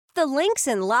the Links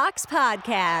and Locks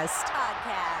podcast.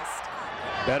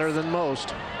 Better than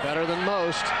most. Better than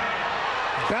most.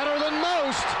 Better than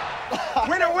most.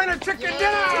 Winner, winner, chicken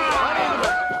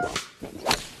dinner!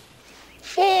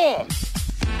 4.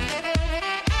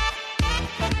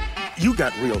 You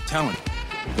got real talent.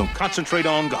 You're going to concentrate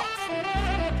on golf.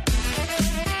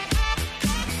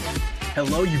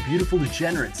 Hello, you beautiful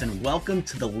degenerates, and welcome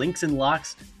to the Links and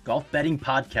Locks Golf Betting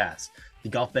Podcast, the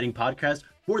golf betting podcast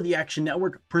for the Action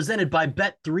Network, presented by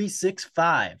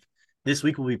Bet365. This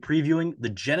week, we'll be previewing the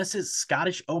Genesis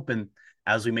Scottish Open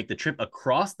as we make the trip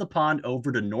across the pond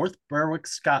over to North Berwick,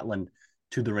 Scotland,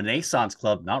 to the Renaissance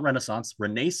Club, not Renaissance,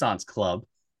 Renaissance Club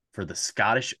for the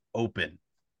Scottish Open.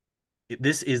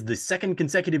 This is the second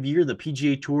consecutive year the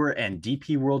PGA Tour and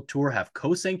DP World Tour have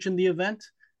co-sanctioned the event.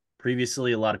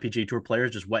 Previously, a lot of PGA Tour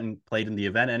players just went and played in the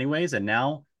event anyways, and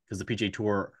now, because the PGA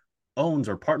Tour owns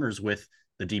or partners with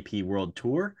the DP World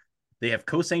Tour, they have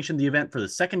co-sanctioned the event for the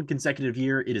second consecutive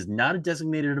year. It is not a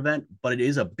designated event, but it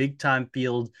is a big-time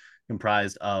field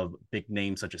comprised of big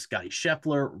names such as Scottie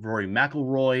Scheffler, Rory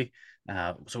McIlroy.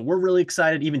 So we're really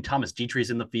excited. Even Thomas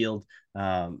Dietrich's in the field.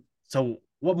 So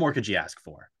what more could you ask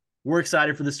for? We're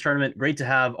excited for this tournament. Great to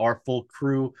have our full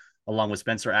crew along with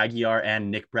Spencer Aguiar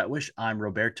and Nick Bretwish. I'm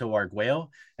Roberto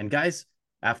Arguello. And guys,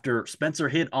 after Spencer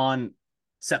hit on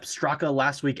Sepp Straka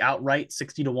last week outright,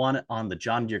 60-1 on the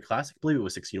John Deere Classic, I believe it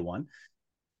was 60-1.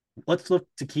 Let's look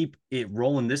to keep it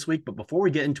rolling this week. But before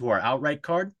we get into our outright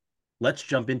card, let's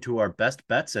jump into our best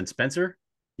bets. And Spencer,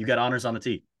 you got honors on the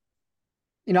tee.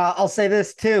 You know, I'll say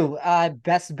this too.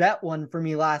 Best bet one for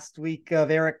me last week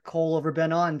of Eric Cole over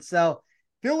Ben On. So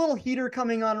feel a little heater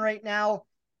coming on right now.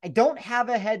 I don't have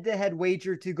a head-to-head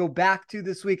wager to go back to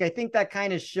this week. I think that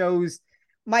kind of shows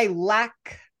my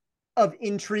lack of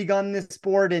intrigue on this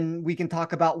board, and we can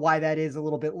talk about why that is a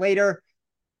little bit later.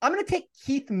 I'm going to take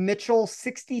Keith Mitchell,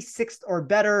 66th or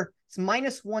better. It's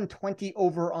minus 120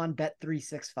 over on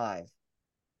Bet365.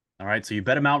 All right, so you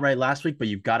bet him outright last week, but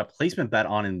you've got a placement bet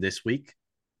on him this week.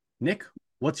 Nick,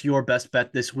 what's your best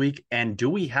bet this week? And do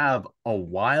we have a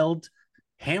wild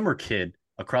hammer kid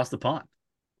across the pond?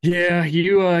 Yeah,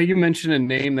 you mentioned a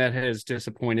name that has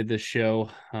disappointed this show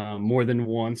more than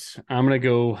once. I'm going to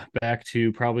go back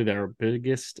to probably our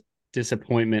biggest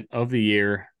disappointment of the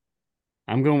year.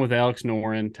 I'm going with Alex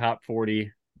Noren, top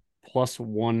 40, plus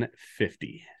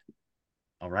 150.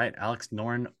 All right, Alex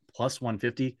Noren, plus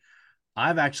 150.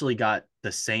 I've actually got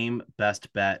the same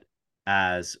best bet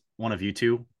as one of you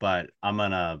two, but I'm going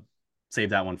to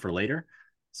save that one for later.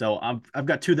 So I've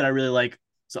got two that I really like.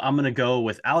 So I'm going to go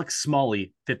with Alex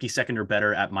Smalley, 52nd or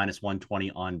better at minus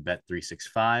 120 on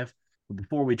Bet365. But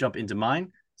before we jump into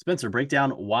mine, Spencer, break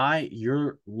down why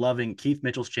you're loving Keith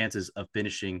Mitchell's chances of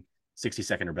finishing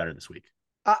 62nd or better this week.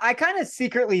 I kind of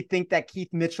secretly think that Keith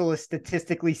Mitchell is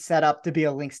statistically set up to be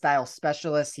a link style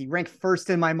specialist. He ranked first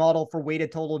in my model for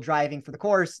weighted total driving for the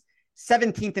course,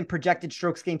 17th in projected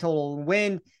strokes gained total and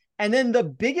win. And then the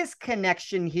biggest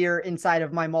connection here inside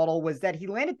of my model was that he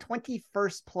landed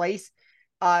 21st place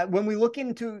when we look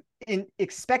into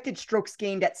expected strokes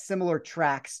gained at similar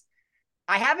tracks.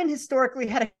 I haven't historically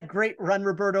had a great run,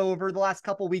 Roberto, over the last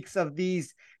couple of weeks of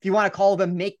these, if you want to call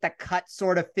them make the cut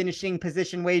sort of finishing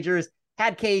position wagers.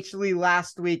 Had KH Lee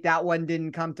last week. That one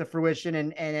didn't come to fruition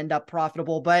and end up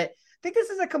profitable. But I think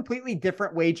this is a completely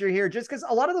different wager here, just because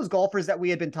a lot of those golfers that we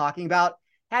had been talking about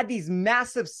had these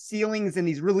massive ceilings and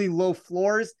these really low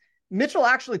floors. Mitchell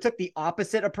actually took the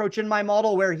opposite approach in my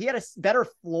model, where he had a better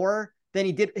floor than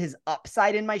he did his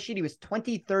upside in my sheet. He was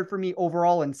 23rd for me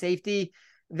overall in safety.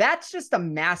 That's just a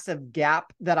massive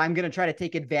gap that I'm going to try to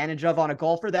take advantage of on a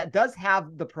golfer that does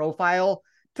have the profile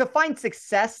to find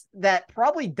success that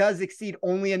probably does exceed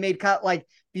only a made cut. Like,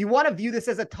 if you want to view this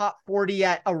as a top 40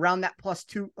 at around that plus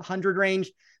 200 range,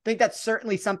 I think that's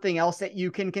certainly something else that you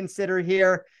can consider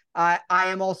here. I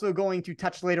am also going to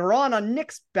touch later on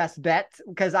Nick's best bet,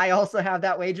 because I also have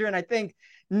that wager. And I think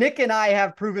Nick and I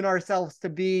have proven ourselves to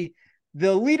be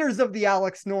the leaders of the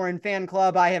Alex Noren fan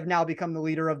club. I have now become the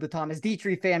leader of the Thomas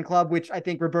Dietrich fan club, which I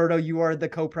think, Roberto, you are the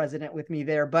co-president with me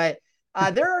there. But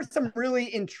there are some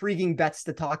really intriguing bets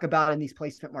to talk about in these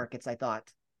placement markets, I thought.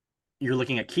 You're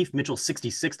looking at Keith Mitchell,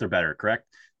 66th or better, correct?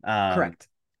 Correct.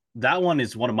 That one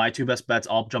is one of my two best bets.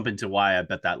 I'll jump into why I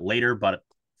bet that later, but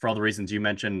for all the reasons you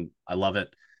mentioned, I love it.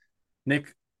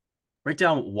 Nick, break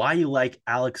down why you like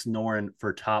Alex Noren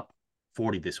for top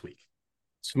 40 this week.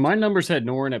 So my numbers had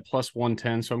Noren at plus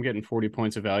 110, so I'm getting 40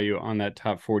 points of value on that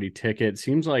top 40 ticket.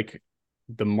 Seems like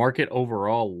the market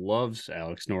overall loves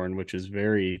Alex Noren, which is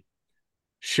very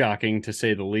shocking to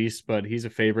say the least, but he's a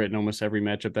favorite in almost every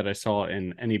matchup that I saw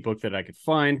in any book that I could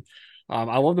find.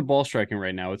 I love the ball striking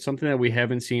right now. It's something that we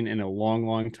haven't seen in a long,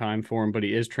 long time for him, but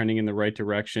he is trending in the right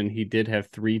direction. He did have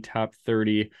 3 top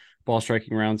 30 ball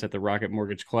striking rounds at the Rocket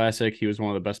Mortgage Classic. He was one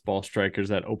of the best ball strikers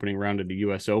that opening round of the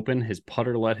U.S. Open. His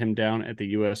putter let him down at the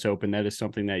U.S. Open. That is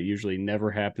something that usually never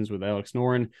happens with Alex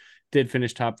Noren. Did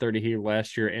finish top 30 here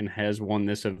last year and has won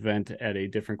this event at a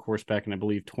different course back in, I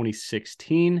believe,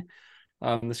 2016,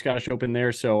 the Scottish Open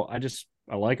there. So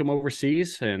I like him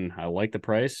overseas, and I like the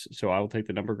price, so I will take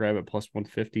the number grab at plus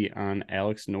 150 on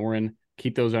Alex Noren.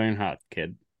 Keep those iron hot,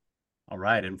 kid. All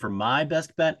right, and for my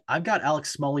best bet, I've got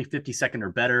Alex Smalley 52nd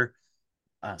or better.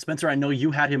 Spencer, I know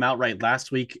you had him outright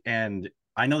last week, and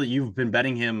I know that you've been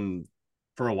betting him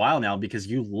for a while now because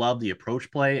you love the approach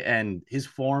play, and his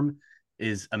form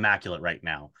is immaculate right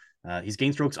now. He's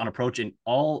gained strokes on approach in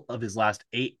all of his last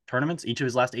 8 tournaments, each of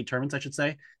his last 8 tournaments, I should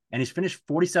say. And he's finished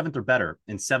 47th or better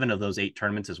in 7 of those 8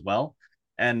 tournaments as well.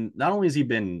 And not only has he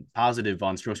been positive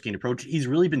on strokes gained approach, he's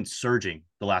really been surging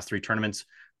the last 3 tournaments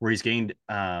where he's gained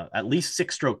at least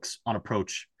 6 strokes on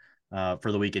approach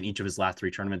for the week in each of his last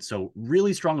 3 tournaments. So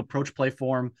really strong approach play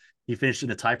form. He finished in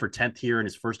the tie for 10th here in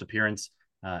his first appearance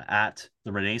at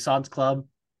the Renaissance Club.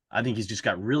 I think he's just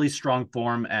got really strong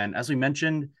form. And as we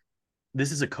mentioned,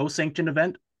 this is a co-sanctioned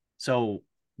event. So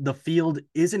the field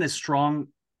isn't as strong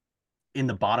in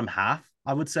the bottom half,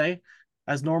 I would say,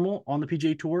 as normal on the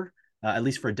PGA Tour, at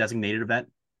least for a designated event,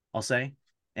 I'll say.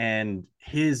 And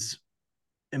his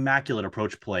immaculate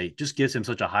approach play just gives him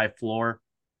such a high floor.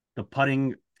 The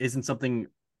putting isn't something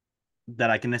that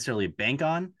I can necessarily bank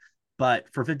on, but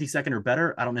for 52nd or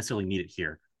better, I don't necessarily need it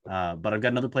here. But I've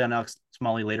got another play on Alex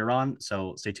Smalley later on,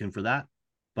 so stay tuned for that.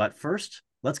 But first,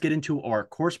 let's get into our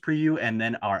course preview and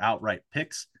then our outright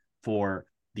picks for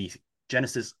the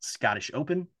Genesis Scottish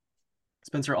Open.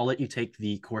 Spencer, I'll let you take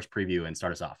the course preview and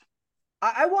start us off.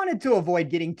 I wanted to avoid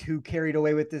getting too carried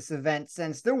away with this event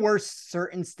since there were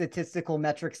certain statistical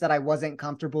metrics that I wasn't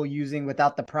comfortable using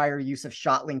without the prior use of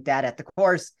shot link data at the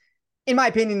course. In my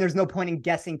opinion, there's no point in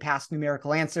guessing past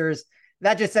numerical answers.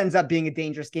 That just ends up being a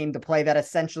dangerous game to play that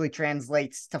essentially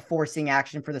translates to forcing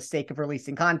action for the sake of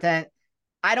releasing content.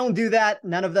 I don't do that.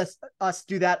 None of us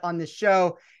do that on this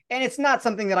show. And it's not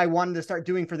something that I wanted to start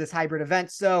doing for this hybrid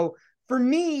event. So for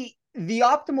me, the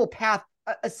optimal path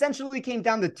essentially came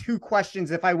down to 2 questions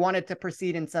if I wanted to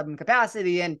proceed in some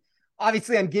capacity. And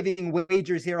obviously I'm giving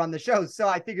wagers here on the show, so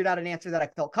I figured out an answer that I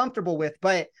felt comfortable with.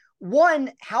 But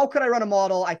 1, how could I run a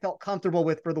model I felt comfortable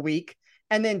with for the week?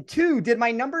 And then 2, did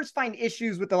my numbers find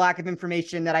issues with the lack of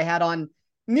information that I had on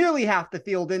nearly half the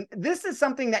field? And this is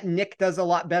something that Nick does a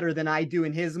lot better than I do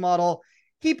in his model.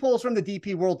 He pulls from the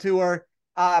DP World Tour.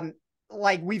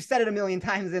 Like we've said it a million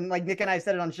times, and like Nick and I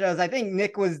said it on shows, I think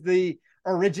Nick was the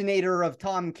originator of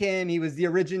Tom Kim. He was the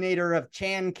originator of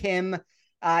Chan Kim.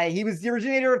 He was the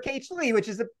originator of KH Lee, which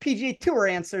is a PGA Tour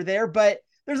answer there. But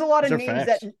there's a lot of names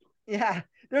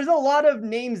there's a lot of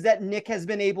names that Nick has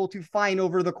been able to find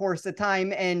over the course of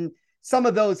time. And some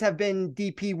of those have been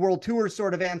DP World Tour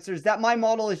sort of answers that my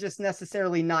model is just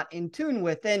necessarily not in tune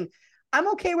with. And I'm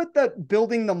okay with the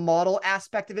building the model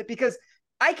aspect of it because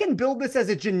I can build this as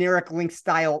a generic link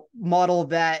style model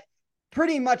that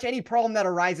pretty much any problem that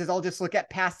arises, I'll just look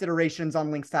at past iterations on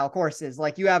link style courses.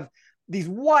 Like you have these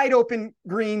wide open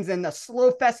greens and a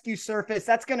slow fescue surface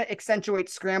that's going to accentuate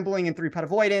scrambling and 3-putt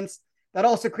avoidance. That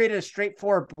also created a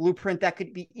straightforward blueprint that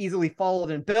could be easily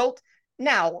followed and built.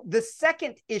 Now, the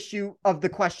second issue of the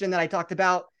question that I talked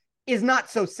about is not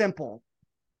so simple.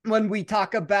 When we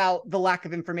talk about the lack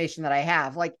of information that I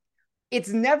have, like, it's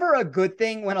never a good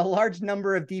thing when a large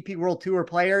number of DP World Tour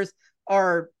players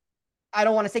are, I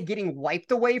don't want to say getting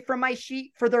wiped away from my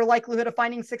sheet for their likelihood of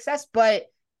finding success, but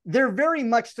they're very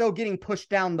much so getting pushed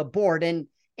down the board. And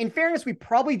in fairness, we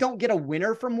probably don't get a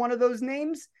winner from one of those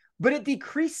names, but it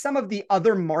decreased some of the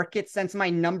other markets since my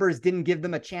numbers didn't give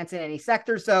them a chance in any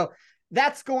sector. So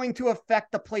that's going to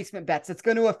affect the placement bets. It's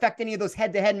going to affect any of those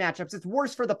head-to-head matchups. It's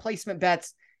worse for the placement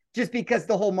bets just because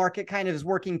the whole market kind of is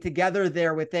working together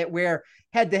there with it, where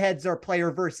head-to-heads are player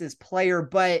versus player.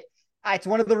 But it's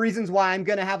one of the reasons why I'm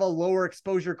going to have a lower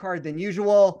exposure card than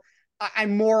usual.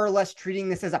 I'm more or less treating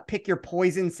this as a pick your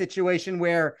poison situation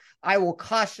where I will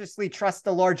cautiously trust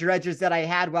the larger edges that I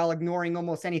had while ignoring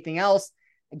almost anything else.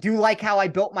 I do like how I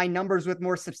built my numbers with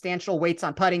more substantial weights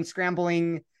on putting,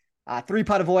 scrambling,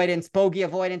 3-putt avoidance, bogey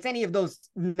avoidance, any of those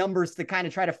numbers to kind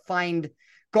of try to find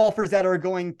golfers that are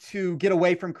going to get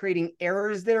away from creating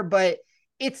errors there. But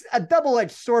it's a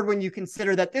double-edged sword when you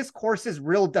consider that this course's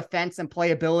real defense and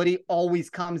playability always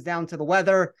comes down to the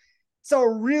weather. So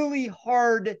a really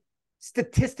hard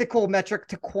statistical metric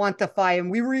to quantify.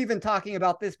 And we were even talking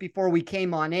about this before we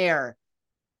came on air.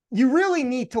 you really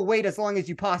need to wait as long as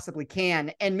you possibly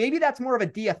can. And maybe that's more of a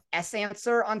DFS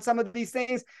answer on some of these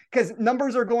things, because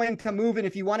numbers are going to move. And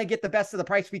if you want to get the best of the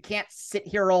price, we can't sit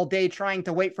here all day trying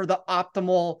to wait for the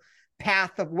optimal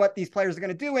path of what these players are going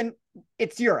to do. And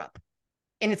it's Europe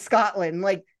and it's Scotland.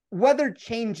 Like, weather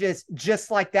changes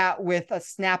just like that with a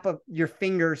snap of your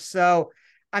fingers. So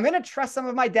I'm going to trust some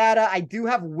of my data. I do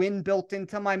have wind built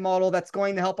into my model. That's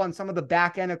going to help on some of the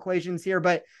back end equations here,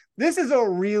 but this is a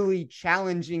really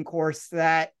challenging course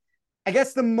that I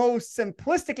guess the most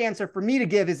simplistic answer for me to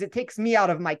give is it takes me out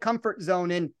of my comfort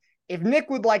zone. And if Nick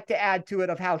would like to add to it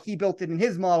of how he built it in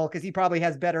his model, because he probably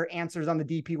has better answers on the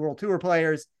DP World Tour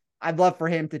players, I'd love for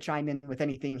him to chime in with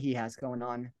anything he has going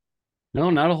on. No,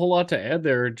 not a whole lot to add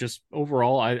there. Just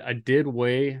overall, I did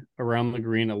weigh around the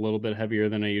green a little bit heavier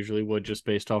than I usually would, just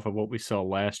based off of what we saw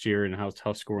last year and how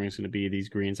tough scoring is going to be. These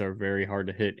greens are very hard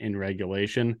to hit in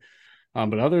regulation.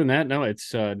 But other than that, no,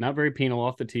 it's not very penal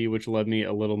off the tee, which led me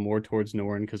a little more towards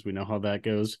Noren because we know how that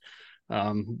goes.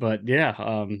 But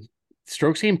yeah,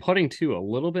 strokes gained putting too, a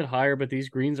little bit higher, but these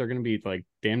greens are going to be like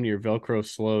damn near Velcro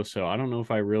slow. So I don't know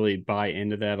if I really buy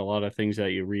into that. A lot of things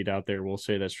that you read out there will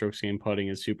say that strokes gained putting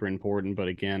is super important. But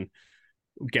again,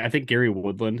 I think Gary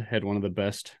Woodland had one of the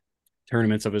best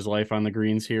tournaments of his life on the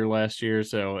greens here last year.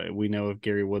 So we know of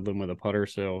Gary Woodland with a putter.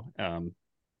 So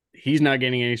he's not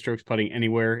getting any strokes putting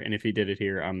anywhere. And if he did it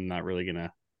here, I'm not really going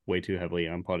to weigh too heavily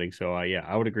on putting. So yeah,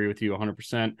 I would agree with you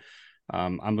 100%.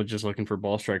 I'm just looking for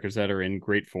ball strikers that are in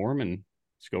great form and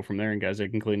let's go from there, and guys that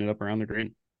can clean it up around the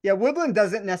green. Yeah, Woodland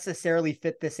doesn't necessarily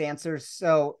fit this answer,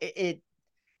 so it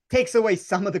takes away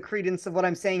some of the credence of what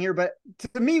I'm saying here. But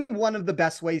to me, one of the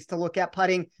best ways to look at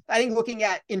putting, I think looking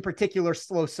at, in particular,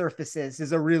 slow surfaces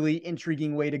is a really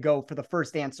intriguing way to go for the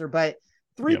first answer. But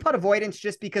three-putt avoidance,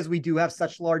 just because we do have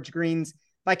such large greens,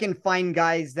 if I can find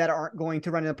guys that aren't going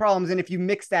to run into problems, and if you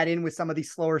mix that in with some of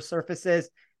these slower surfaces,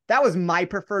 that was my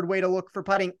preferred way to look for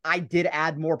putting. I did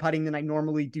add more putting than I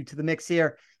normally do to the mix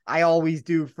here. I always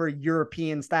do for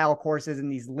European style courses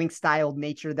and these link styled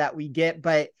nature that we get.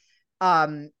 But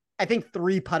I think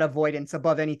 3-putt avoidance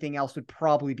above anything else would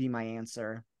probably be my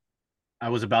answer. I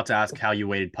was about to ask how you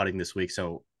weighted putting this week,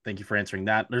 so thank you for answering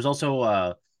that. There's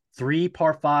also 3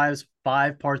 par 5s,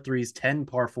 5 par 3s, 10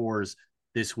 par 4s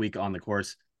this week on the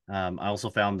course. I also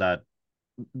found that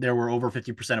there were over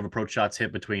 50% of approach shots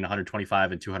hit between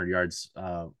 125 and 200 yards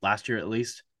last year, at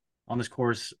least on this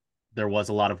course. There was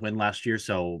a lot of wind last year,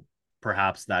 so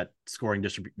perhaps that scoring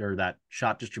or that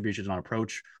shot distribution on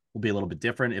approach will be a little bit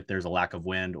different if there's a lack of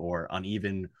wind or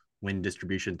uneven wind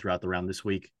distribution throughout the round this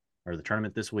week or the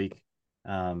tournament this week.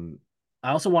 I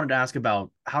also wanted to ask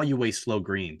about how you weigh slow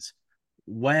greens.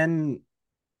 When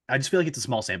I just feel like it's a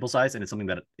small sample size and it's something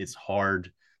that it's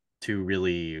hard to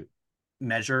really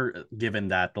measure, given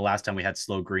that the last time we had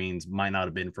slow greens might not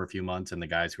have been for a few months, and the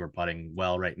guys who are putting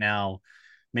well right now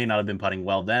may not have been putting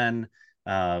well then.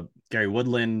 Gary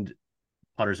Woodland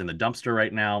putters in the dumpster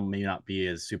right now, may not be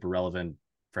as super relevant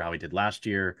for how he did last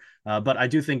year. But I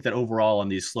do think that overall on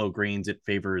these slow greens, it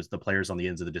favors the players on the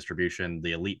ends of the distribution,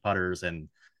 the elite putters and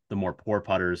the more poor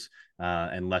putters,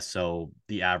 and less so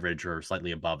the average or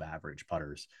slightly above average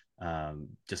putters,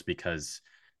 just because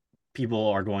people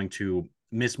are going to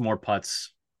miss more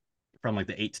putts from like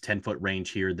the 8 to 10 foot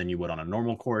range here than you would on a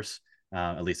normal course.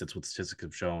 At least that's what statistics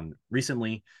have shown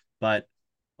recently. But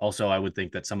also I would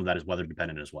think that some of that is weather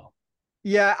dependent as well.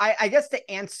 Yeah, I guess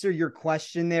to answer your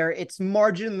question there, it's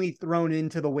marginally thrown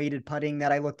into the weighted putting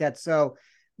that I looked at. So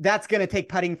that's going to take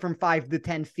putting from 5 to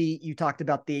 10 feet. You talked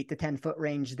about the 8 to 10 foot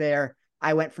range there.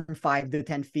 I went from 5 to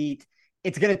 10 feet.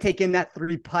 It's going to take in that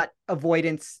 3-putt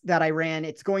avoidance that I ran.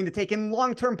 It's going to take in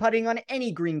long-term putting on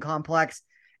any green complex.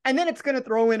 And then it's going to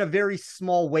throw in a very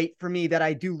small weight for me that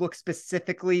I do look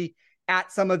specifically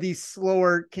at some of these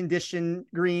slower condition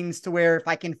greens, to where if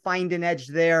I can find an edge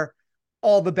there,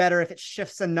 all the better. If it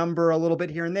shifts a number a little bit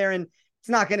here and there, and it's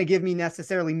not going to give me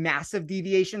necessarily massive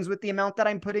deviations with the amount that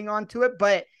I'm putting onto it,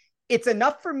 but it's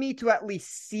enough for me to at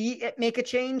least see it make a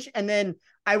change. And then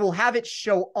I will have it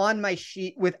show on my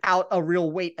sheet without a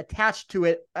real weight attached to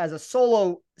it as a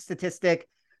solo statistic,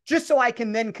 just so I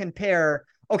can then compare,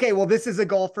 okay, well, this is a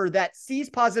golfer that sees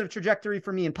positive trajectory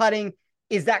for me in putting.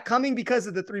 Is that coming because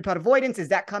of the 3-putt avoidance? Is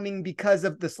that coming because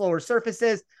of the slower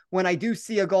surfaces? When I do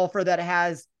see a golfer that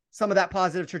has some of that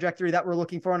positive trajectory that we're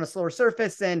looking for on a slower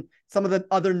surface, and some of the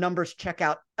other numbers check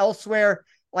out elsewhere,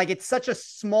 like, it's such a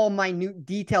small, minute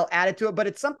detail added to it, but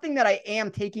it's something that I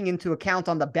am taking into account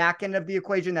on the back end of the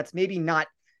equation that's maybe not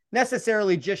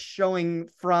necessarily just showing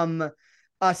from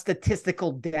a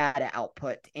statistical data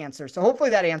output answer. So hopefully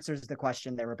that answers the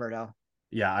question there, Roberto.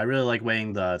 Yeah, I really like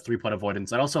weighing the 3-putt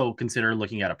avoidance. I'd also consider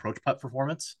looking at approach putt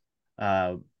performance.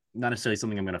 Not necessarily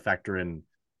something I'm going to factor in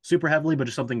super heavily, but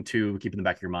just something to keep in the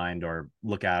back of your mind or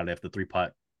look at if the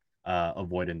 3-putt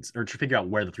avoidance, or to figure out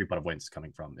where the 3-putt avoidance is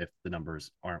coming from if the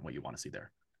numbers aren't what you want to see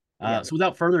there. So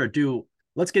without further ado,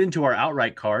 let's get into our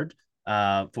outright card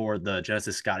for the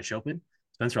Genesis Scottish Open.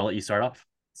 Spencer, I'll let you start off.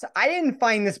 So I didn't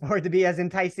find this board to be as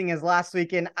enticing as last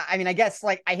week. And I mean, I guess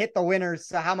like I hit the winners.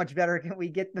 So how much better can we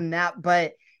get than that?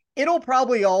 But it'll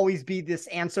probably always be this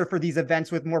answer for these events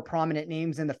with more prominent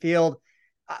names in the field.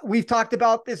 We've talked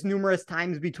about this numerous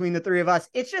times between the three of us.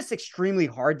 It's just extremely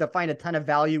hard to find a ton of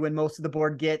value when most of the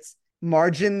board gets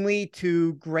marginally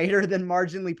to greater than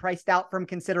marginally priced out from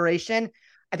consideration.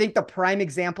 I think the prime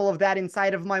example of that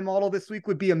inside of my model this week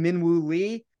would be a Minwoo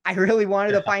Lee. I really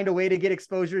wanted to find a way to get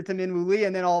exposure to Minwoo Lee,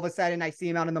 and then all of a sudden I see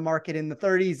him out in the market in the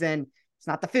 30s, and it's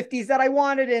not the 50s that I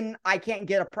wanted, and I can't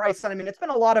get a price on him. And it's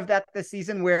been a lot of that this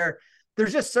season where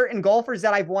there's just certain golfers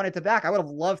that I've wanted to back. I would have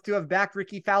loved to have backed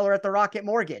Ricky Fowler at the Rocket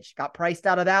Mortgage, got priced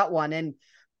out of that one. And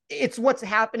it's what's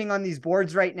happening on these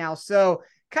boards right now. So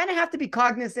kind of have to be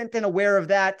cognizant and aware of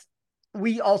that.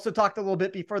 We also talked a little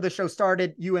bit before the show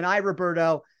started, you and I,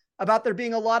 Roberto, about there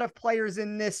being a lot of players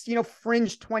in this,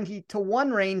 fringe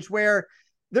 20-1 range where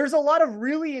there's a lot of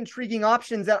really intriguing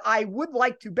options that I would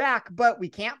like to back, but we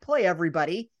can't play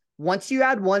everybody. Once you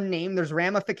add one name, there's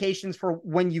ramifications for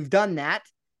when you've done that.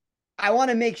 I want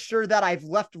to make sure that I've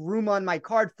left room on my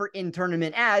card for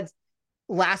in-tournament ads.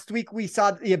 Last week, we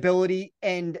saw the ability,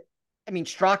 and I mean,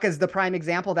 Straka is the prime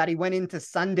example that he went into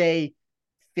Sunday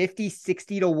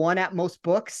 50-60-1 at most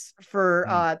books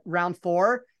for round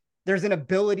 4. There's an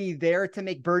ability there to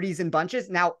make birdies in bunches.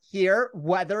 Now here,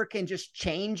 weather can just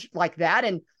change like that.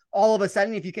 And all of a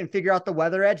sudden, if you can figure out the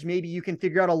weather edge, maybe you can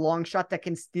figure out a long shot that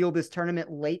can steal this tournament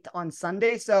late on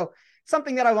Sunday. So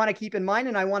something that I want to keep in mind.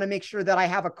 And I want to make sure that I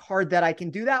have a card that I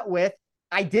can do that with.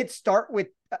 I did start with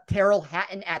Tyrrell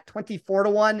Hatton at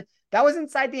 24-1. That was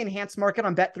inside the enhanced market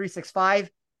on Bet365.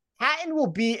 Hatton will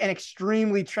be an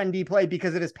extremely trendy play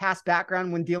because of his past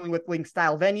background when dealing with link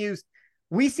style venues.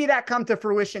 We see that come to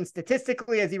fruition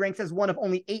statistically as he ranks as one of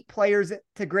only 8 players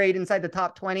to grade inside the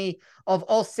top 20 of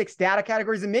all 6 data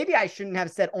categories. And maybe I shouldn't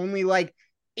have said only, like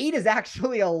 8 is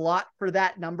actually a lot for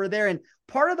that number there. And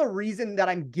part of the reason that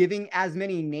I'm giving as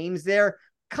many names there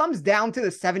comes down to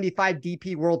the 75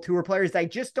 DP World Tour players that I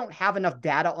just don't have enough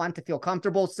data on to feel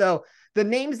comfortable. So the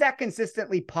names that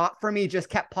consistently pop for me just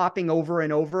kept popping over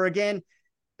and over again.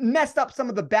 Messed up some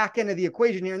of the back end of the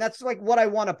equation here. And that's like what I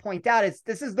want to point out is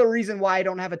this is the reason why I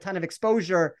don't have a ton of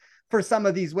exposure for some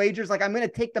of these wagers. Like I'm going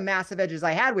to take the massive edges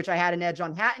I had, which I had an edge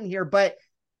on Hatton here, but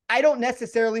I don't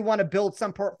necessarily want to build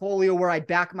some portfolio where I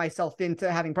back myself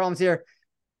into having problems here.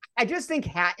 I just think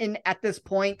Hatton at this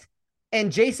point,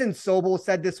 and Jason Sobel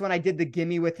said this when I did the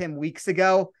gimme with him weeks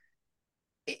ago,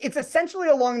 it's essentially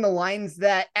along the lines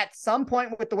that at some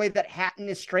point with the way that Hatton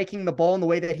is striking the ball and the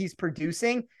way that he's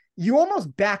producing, you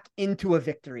almost back into a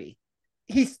victory.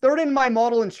 He's third in my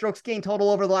model in strokes gained total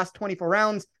over the last 24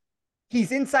 rounds.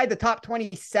 He's inside the top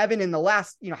 27 in the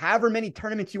last, however many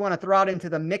tournaments you want to throw out into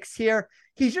the mix here.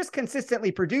 He's just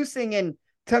consistently producing. And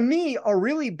to me, a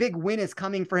really big win is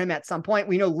coming for him at some point.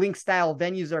 We know link style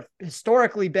venues are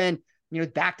historically been,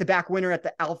 back-to-back winner at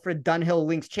the Alfred Dunhill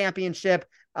Links Championship,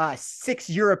 6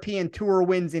 European Tour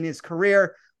wins in his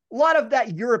career. A lot of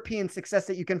that European success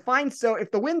that you can find. So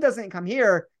if the win doesn't come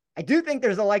here, I do think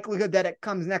there's a likelihood that it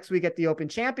comes next week at the Open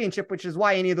Championship, which is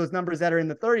why any of those numbers that are in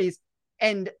the 30s.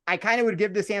 And I kind of would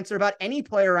give this answer about any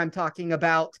player I'm talking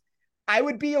about. I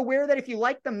would be aware that if you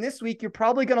like them this week, you're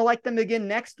probably going to like them again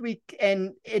next week.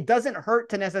 And it doesn't hurt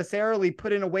to necessarily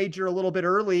put in a wager a little bit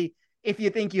early if you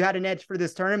think you had an edge for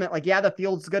this tournament. Like, yeah, the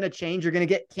field's going to change. You're going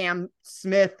to get Cam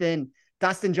Smith and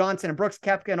Dustin Johnson and Brooks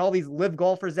Koepka and all these live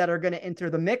golfers that are going to enter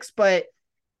the mix. But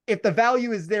if the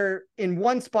value is there in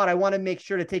one spot, I want to make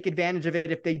sure to take advantage of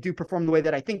it if they do perform the way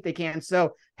that I think they can.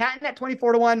 So Hatton at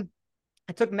 24-1.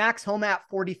 I took Max Homa at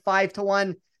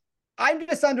 45-1. I'm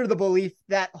just under the belief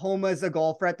that Homa is a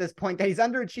golfer at this point, that he's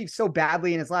underachieved so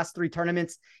badly in his last 3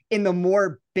 tournaments in the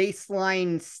more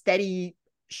baseline, steady,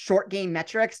 short game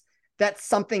metrics that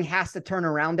something has to turn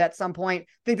around at some point.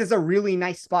 I think this is a really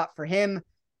nice spot for him.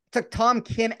 Took Tom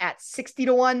Kim at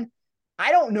 60-1.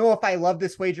 I don't know if I love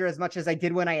this wager as much as I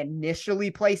did when I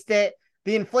initially placed it.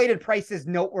 The inflated price is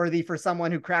noteworthy for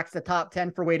someone who cracks the top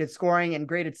 10 for weighted scoring and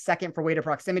graded second for weighted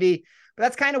proximity. But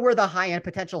that's kind of where the high-end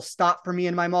potential stopped for me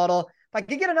in my model. If I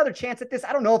could get another chance at this,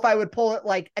 I don't know if I would pull it.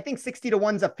 Like, I think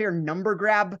 60-1 is a fair number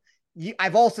grab.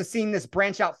 I've also seen this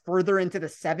branch out further into the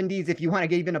 70s if you want to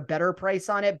get even a better price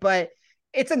on it. But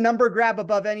it's a number grab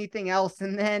above anything else.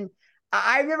 And then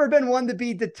I've never been one to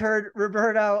be deterred,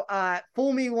 Roberto.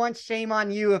 Fool me once, shame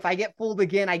on you. If I get fooled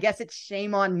again, I guess it's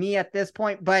shame on me at this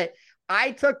point. But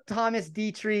I took Thomas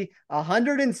Dietrich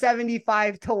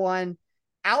 175-1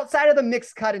 outside of the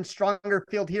mixed cut and stronger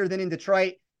field here than in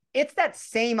Detroit. It's that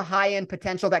same high-end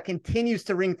potential that continues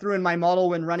to ring through in my model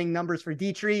when running numbers for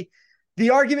Dietrich. The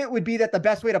argument would be that the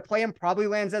best way to play him probably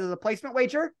lands as a placement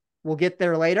wager. We'll get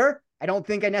there later. I don't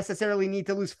think I necessarily need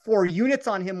to lose 4 units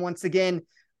on him once again.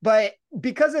 But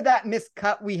because of that missed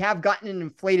cut, we have gotten an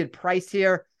inflated price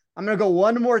here. I'm going to go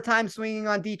one more time swinging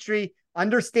on Dietrich.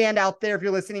 Understand out there, if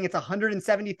you're listening, it's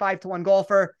 175-1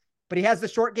 golfer, but he has the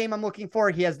short game I'm looking for.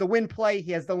 He has the win play.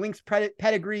 He has the links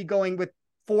pedigree going with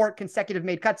 4 consecutive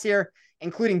made cuts here,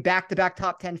 including back-to-back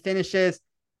top 10 finishes.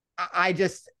 I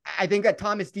think that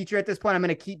Thomas Dietrich at this point, I'm going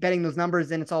to keep betting those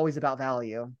numbers, and it's always about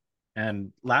value.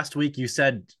 And last week you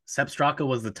said Sepp Straka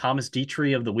was the Thomas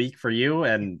Dietrich of the week for you,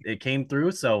 and it came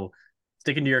through. So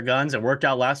sticking to your guns, it worked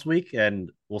out last week,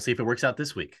 and we'll see if it works out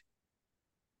this week.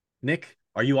 Nick,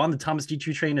 are you on the Thomas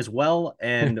Dietrich train as well?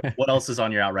 And what else is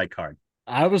on your outright card?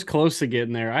 I was close to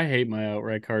getting there. I hate my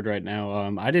outright card right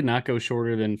now. I did not go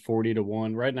shorter than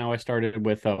 40-1. Right now I started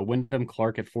with Wyndham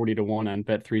Clark at 40-1 on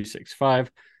Bet365.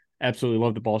 Absolutely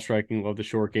love the ball striking, love the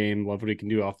short game, love what he can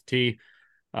do off the tee.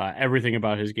 Everything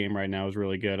about his game right now is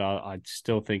really good. I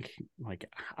still think,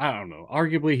 I don't know,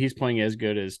 arguably he's playing as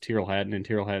good as Tyrrell Hatton, and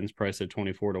Tyrrell Hatton's priced at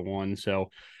 24-1. So,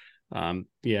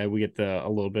 we get a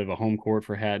little bit of a home court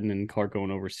for Hatton and Clark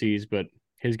going overseas, but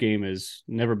his game has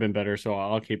never been better. So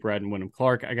I'll keep riding Wyndham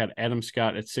Clark. I got Adam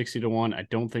Scott at 60-1. I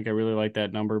don't think I really like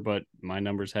that number, but my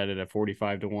numbers had it at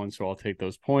 45-1. So I'll take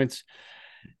those points.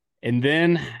 And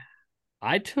then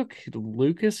I took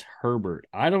Lucas Herbert.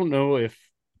 I don't know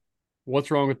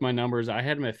what's wrong with my numbers. I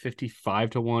had him at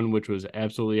 55-1, which was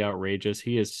absolutely outrageous.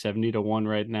 He is 70-1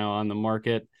 right now on the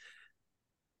market.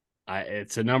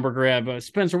 It's a number grab.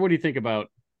 Spencer, what do you think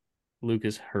about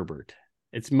Lucas Herbert?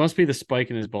 It must be the spike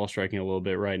in his ball striking a little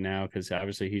bit right now, because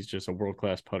obviously he's just a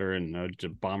world-class putter and a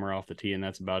bomber off the tee, and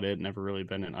that's about it. Never really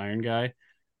been an iron guy.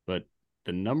 But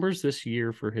the numbers this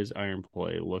year for his iron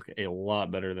play look a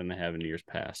lot better than they have in years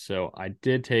past. So I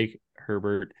did take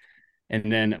Herbert.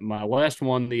 And then my last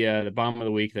one, the bomb of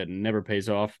the week that never pays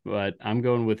off, but I'm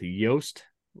going with Joost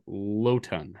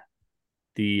Luiten,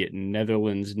 the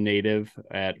Netherlands native,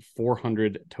 at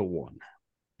 400-1.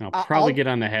 I'll probably get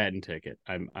on the Hatton ticket.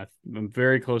 I'm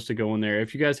very close to going there.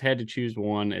 If you guys had to choose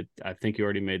one, I think you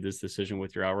already made this decision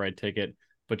with your outright ticket,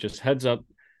 but just heads up,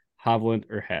 Hovland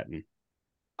or Hatton.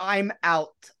 I'm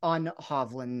out on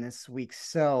Hovland this week.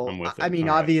 So, All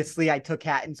obviously I took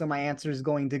Hatton, so my answer is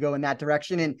going to go in that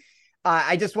direction. And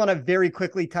I just want to very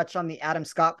quickly touch on the Adam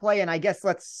Scott play. And I guess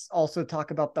let's also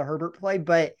talk about the Herbert play.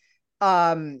 But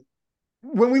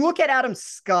when we look at Adam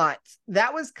Scott,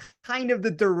 that was kind of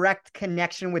the direct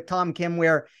connection with Tom Kim,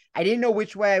 where I didn't know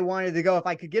which way I wanted to go. If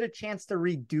I could get a chance to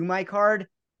redo my card,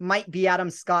 might be Adam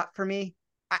Scott for me.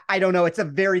 I don't know. It's a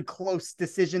very close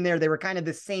decision there. They were kind of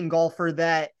the same golfer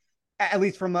that, at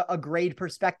least from a grade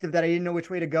perspective, that I didn't know which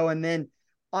way to go. And then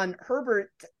on Herbert,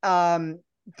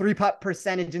 3-putt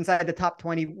percentage inside the top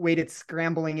 20, weighted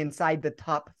scrambling inside the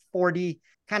top 40.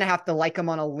 Kind of have to like him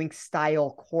on a link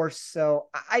style course. So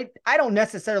I don't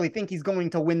necessarily think he's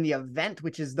going to win the event,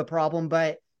 which is the problem,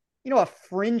 but a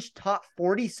fringe top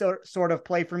 40 sort of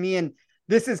play for me. And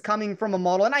this is coming from a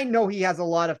model, and I know he has a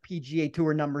lot of PGA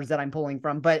Tour numbers that I'm pulling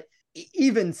from, but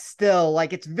even still,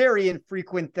 it's very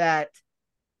infrequent that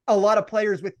a lot of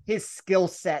players with his skill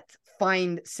set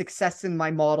find success in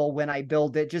my model when I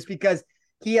build it, just because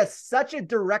he has such a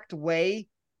direct way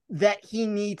that he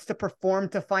needs to perform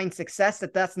to find success,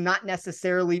 that's not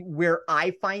necessarily where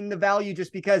I find the value,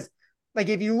 just because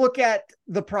if you look at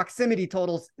the proximity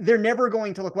totals, they're never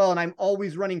going to look well. And I'm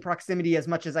always running proximity as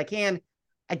much as I can.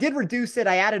 I did reduce it.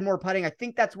 I added more putting. I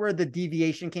think that's where the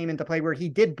deviation came into play, where he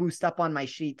did boost up on my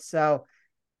sheet. So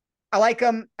I like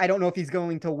him. I don't know if he's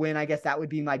going to win. I guess that would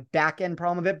be my back end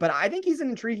problem of it, but I think he's an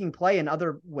intriguing play in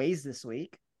other ways this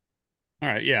week. All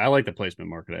right. Yeah, I like the placement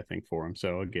market, I think, for him.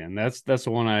 So again, that's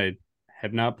the one I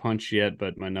have not punched yet,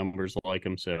 but my numbers like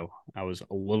him. So I was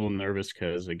a little nervous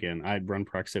because, again, I'd run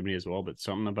proximity as well, but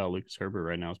something about Lucas Herbert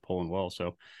right now is pulling well.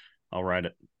 So I'll ride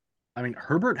it. I mean,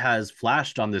 Herbert has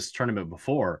flashed on this tournament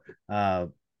before.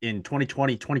 In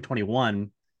 2020, 2021,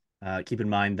 keep in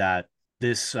mind that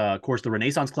this course, the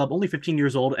Renaissance Club, only 15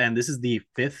 years old, and this is the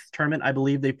 5th tournament, I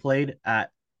believe, they played at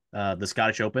the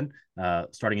Scottish Open,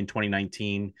 starting in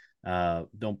 2019. Starting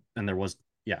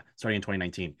in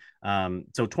 2019.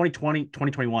 So 2020,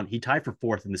 2021, he tied for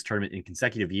 4th in this tournament in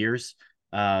consecutive years.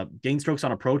 Gained strokes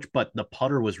on approach, but the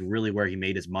putter was really where he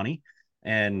made his money.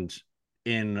 And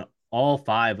in all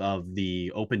 5 of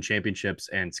the Open Championships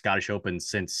and Scottish Open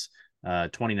since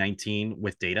 2019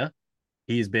 with data.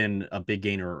 He's been a big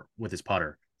gainer with his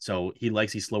putter. So he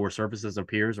likes these slower surfaces of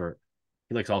peers, or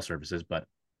he likes all surfaces, but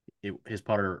his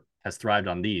putter has thrived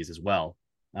on these as well.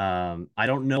 I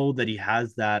don't know that he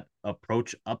has that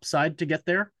approach upside to get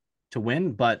there to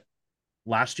win, but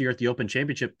last year at the Open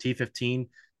Championship, T15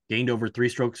 gained over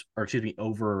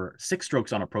 6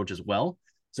 strokes on approach as well.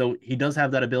 So he does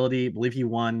have that ability. I believe he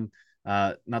won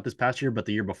not this past year, but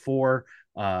the year before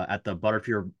at the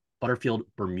Butterfield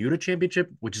Bermuda Championship,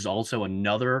 which is also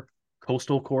another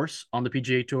coastal course on the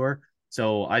PGA Tour.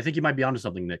 So I think you might be onto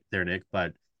something, Nick.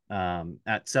 But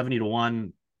at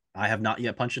 70-1, I have not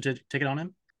yet punched a ticket on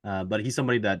him, but he's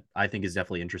somebody that I think is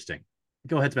definitely interesting.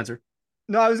 Go ahead, Spencer.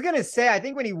 No, I was going to say, I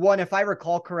think when he won, if I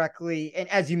recall correctly, and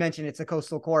as you mentioned, it's a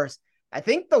coastal course, I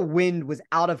think the wind was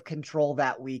out of control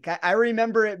that week. I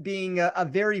remember it being a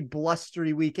very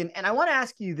blustery week. And I want to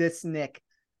ask you this, Nick,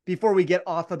 before we get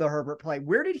off of the Herbert play.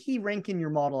 Where did he rank in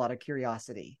your model out of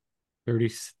curiosity?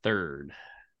 33rd.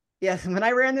 Yes, when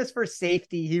I ran this for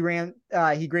safety, he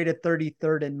graded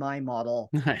 33rd in my model.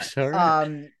 Nice. All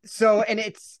right.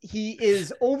 He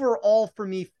is overall for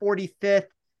me 45th.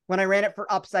 When I ran it for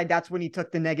upside, that's when he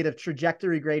took the negative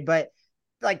trajectory grade. But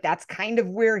like, that's kind of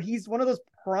where he's one of those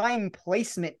prime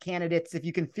placement candidates if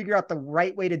you can figure out the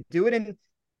right way to do it. And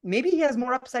maybe he has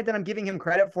more upside than I'm giving him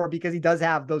credit for, because he does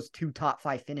have those 2 top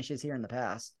 5 finishes here in the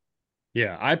past.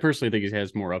 Yeah, I personally think he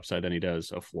has more upside than he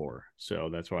does a floor. So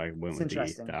that's why I went with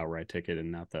the outright ticket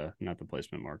and not the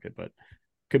placement market, but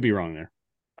could be wrong there.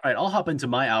 All right, I'll hop into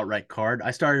my outright card.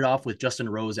 I started off with Justin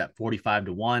Rose at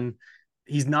 45-1.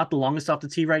 He's not the longest off the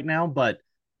tee right now, but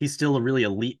he's still a really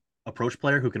elite approach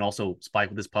player who can also spike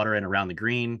with his putter and around the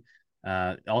green.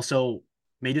 Also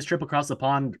made his trip across the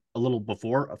pond a little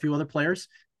before a few other players.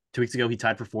 2 weeks ago, he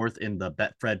tied for 4th in the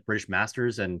Betfred British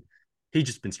Masters, and he's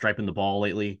just been striping the ball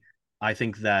lately. I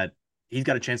think that he's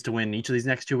got a chance to win each of these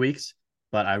next 2 weeks,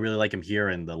 but I really like him here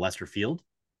in the Leicester field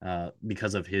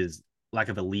because of his lack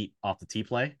of elite off the tee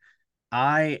play.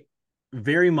 I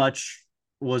very much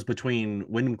was between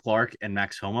Wyndham Clark and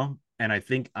Max Homa, and I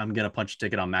think I'm going to punch a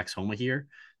ticket on Max Homa here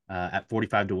at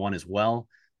 45-1 as well.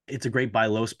 It's a great buy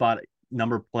low spot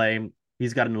number play.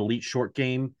 He's got an elite short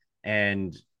game,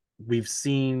 and we've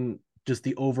seen just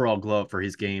the overall glow up for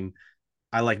his game.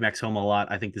 I like Max Homa a lot.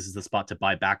 I think this is the spot to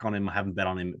buy back on him. I haven't bet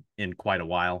on him in quite a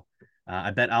while. I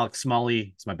bet Alex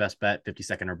Smalley. It's my best bet,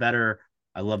 52nd or better.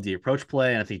 I love the approach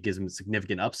play, and I think it gives him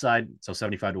significant upside. So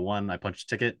 75-1, I punched a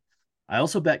ticket. I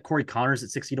also bet Corey Connors at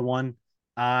 60-1.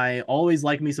 I always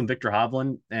like me some Victor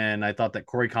Hovland, and I thought that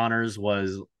Corey Connors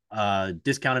was a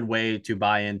discounted way to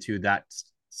buy into that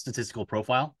statistical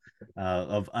profile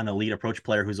of an elite approach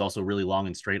player who's also really long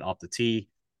and straight off the tee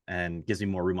and gives me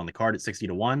more room on the card at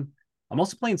 60-1. I'm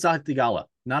also playing Sahith Theegala,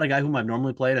 not a guy whom I've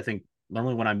normally played. I think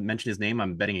normally when I mention his name,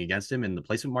 I'm betting against him in the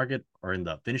placement market or in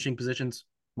the finishing positions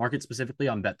market specifically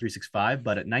on Bet365.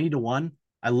 But at 90-1,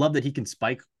 I love that he can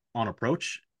spike on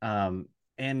approach.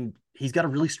 And he's got a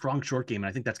really strong short game. And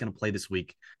I think that's going to play this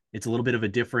week. It's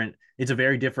a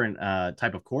very different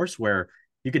type of course where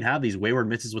you can have these wayward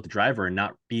misses with the driver and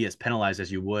not be as penalized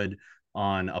as you would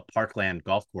on a parkland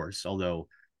golf course. Although,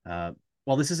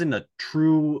 while this isn't a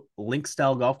true link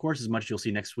style golf course, as much as you'll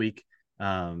see next week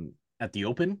at the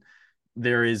Open,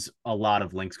 there is a lot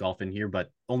of links golf in here, but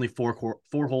only four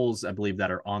holes, I believe,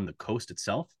 that are on the coast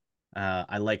itself.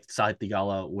 I like Sahith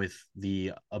Theegala with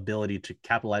the ability to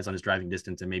capitalize on his driving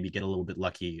distance and maybe get a little bit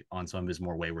lucky on some of his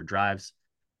more wayward drives.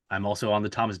 I'm also on the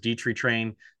Thomas Dietrich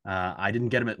train. I didn't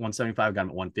get him at 175, got him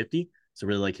at 150. So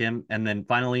really like him. And then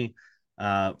finally,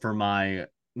 for my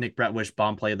Nick Bretwish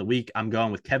bomb play of the week, I'm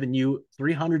going with Kevin Yu,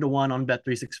 300-1 on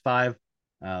Bet365.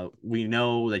 We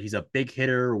know that he's a big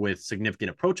hitter with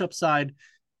significant approach upside.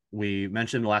 We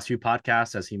mentioned in the last few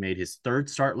podcasts as he made his 3rd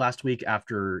start last week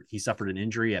after he suffered an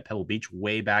injury at Pebble Beach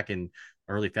way back in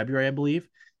early February, I believe,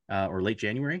 or late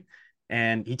January.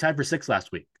 And he tied for 6th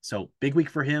last week. So big week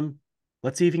for him.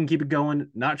 Let's see if he can keep it going.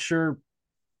 Not sure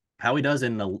how he does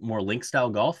in the more link style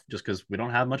golf, just because we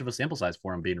don't have much of a sample size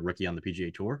for him being a rookie on the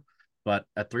PGA Tour. But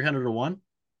at 300-1,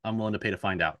 I'm willing to pay to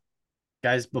find out.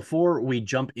 Guys, before we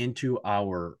jump into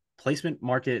our placement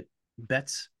market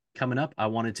bets coming up, I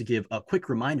wanted to give a quick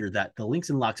reminder that the Links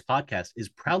and Locks podcast is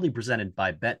proudly presented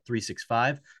by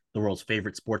Bet365, the world's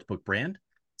favorite sportsbook brand.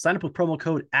 Sign up with promo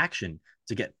code ACTION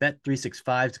to get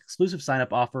Bet365's exclusive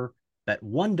sign-up offer. Bet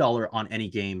 $1 on any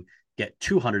game, get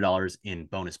 $200 in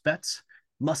bonus bets.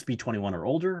 Must be 21 or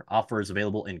older. Offer is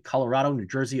available in Colorado, New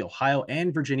Jersey, Ohio,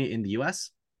 and Virginia in the U.S.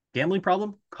 Gambling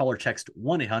problem? Call or text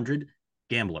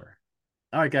 1-800-GAMBLER.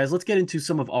 All right, guys, let's get into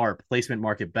some of our placement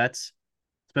market bets.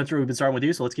 Spencer, we've been starting with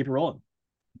you, so let's keep it rolling.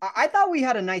 I thought we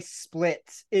had a nice split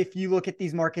if you look at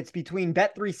these markets between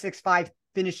Bet365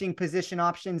 finishing position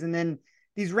options and then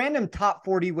these random top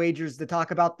 40 wagers to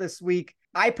talk about this week.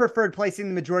 I preferred placing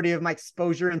the majority of my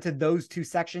exposure into those two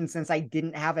sections since I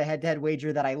didn't have a head-to-head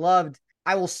wager that I loved.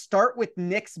 I will start with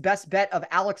Nick's best bet of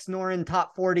Alex Noren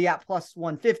top 40 at plus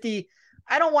 150.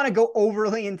 I don't want to go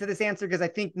overly into this answer because I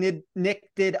think Nick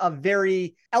did a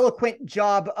very eloquent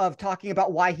job of talking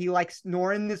about why he likes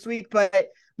Noren this week, but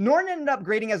Noren ended up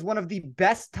grading as one of the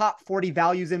best top 40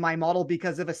 values in my model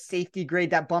because of a safety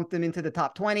grade that bumped him into the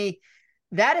top 20.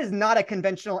 That is not a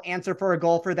conventional answer for a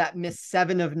golfer that missed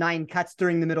 7 of 9 cuts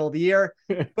during the middle of the year.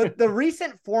 But the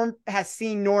recent form has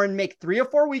seen Noren make 3 or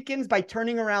 4 weekends by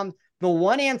turning around the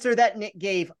one answer that Nick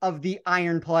gave of the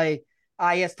iron play.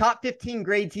 He has top 15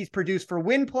 grades he's produced for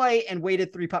win play and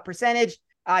weighted 3-putt percentage.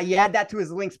 You add that to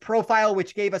his links profile,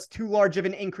 which gave us too large of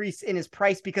an increase in his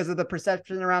price because of the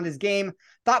perception around his game.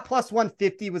 Thought plus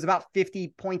 150 was about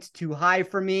 50 points too high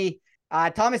for me.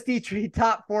 Thomas Dietrich,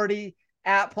 top 40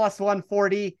 at plus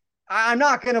 140. I'm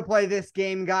not going to play this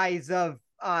game, guys, of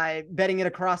betting it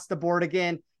across the board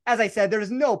again. As I said,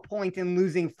 there's no point in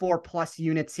losing 4+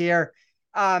 units here.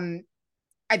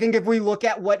 I think if we look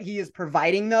at what he is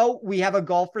providing, though, we have a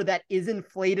golfer that is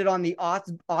inflated on the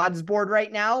odds board right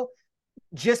now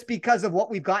just because of what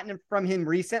we've gotten from him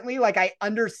recently. Like, I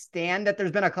understand that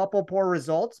there's been a couple poor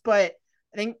results, but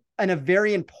I think a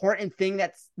very important thing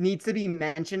that needs to be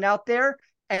mentioned out there,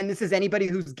 and this is anybody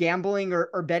who's gambling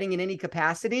or betting in any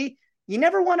capacity, you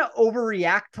never want to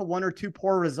overreact to 1 or 2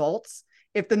 poor results.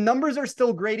 If the numbers are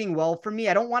still grading well for me,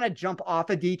 I don't want to jump off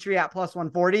a Dietrich at plus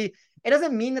 140. It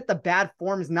doesn't mean that the bad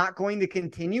form is not going to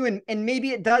continue. And maybe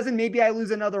it does, and maybe I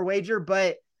lose another wager,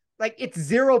 but like it's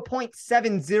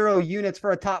 0.70 units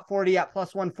for a top 40 at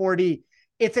plus 140.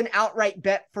 It's an outright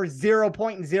bet for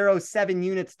 0.07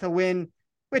 units to win,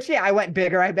 which, yeah, I went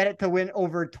bigger. I bet it to win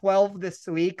over 12 this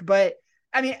week. But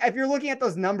I mean, if you're looking at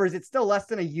those numbers, it's still less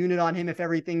than a unit on him if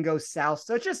everything goes south.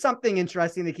 So it's just something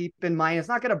interesting to keep in mind. It's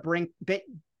not going to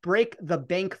break the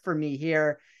bank for me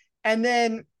here. And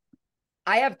then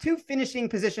I have 2 finishing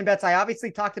position bets. I obviously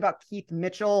talked about Keith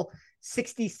Mitchell,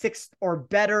 66 or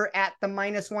better at the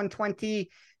minus 120.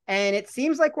 And it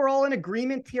seems like we're all in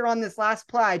agreement here on this last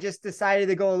play. I just decided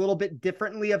to go a little bit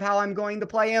differently of how I'm going to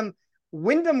play him.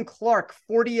 Wyndham Clark,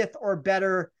 40th or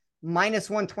better, minus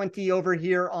 120 over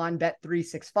here on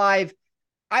Bet365.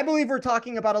 I believe we're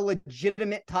talking about a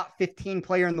legitimate top 15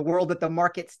 player in the world that the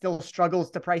market still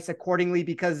struggles to price accordingly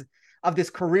because of this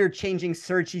career-changing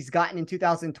surge he's gotten in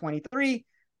 2023.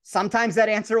 Sometimes that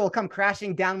answer will come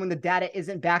crashing down when the data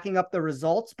isn't backing up the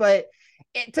results. But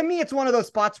to me, it's one of those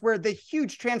spots where the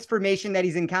huge transformation that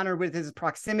he's encountered with his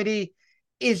proximity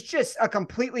is just a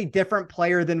completely different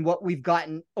player than what we've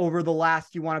gotten over the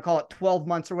last, you want to call it 12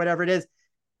 months or whatever it is.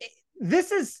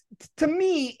 This is, to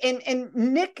me, and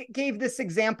Nick gave this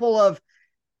example of,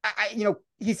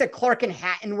 he said Clark and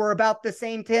Hatton were about the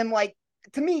same to him. Like,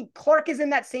 to me, Clark is in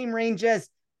that same range as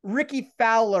Ricky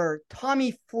Fowler,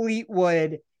 Tommy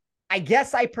Fleetwood. I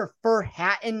guess I prefer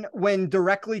Hatton when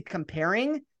directly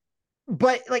comparing,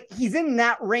 but like he's in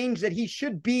that range that he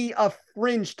should be a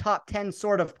fringe top 10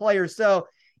 sort of player. So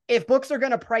if books are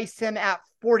going to price him at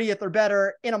 40th or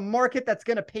better in a market that's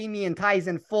going to pay me in ties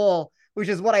in full, which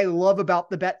is what I love about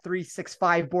the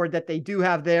Bet365 board that they do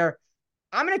have there,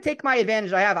 I'm going to take my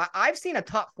advantage. I've seen a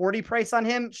top 40 price on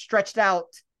him stretched out.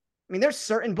 I mean, there's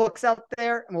certain books out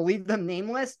there, and we'll leave them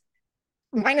nameless,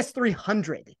 minus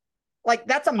 300. Like,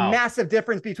 that's a massive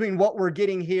difference between what we're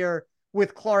getting here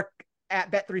with Clark at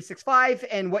Bet365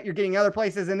 and what you're getting other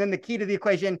places. And then the key to the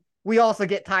equation, we also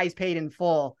get ties paid in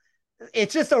full.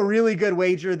 It's just a really good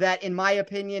wager that, in my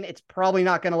opinion, it's probably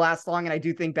not going to last long. And I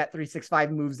do think Bet365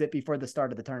 moves it before the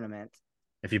start of the tournament.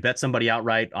 If you bet somebody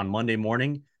outright on Monday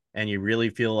morning and you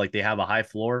really feel like they have a high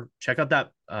floor, check out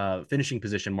that finishing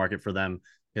position market for them,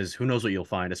 because who knows what you'll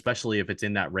find, especially if it's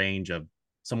in that range of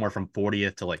somewhere from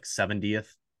 40th to like 70th,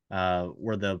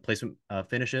 where the placement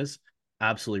finish is.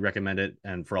 Absolutely recommend it.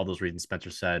 And for all those reasons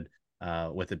Spencer said,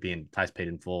 with it being ties paid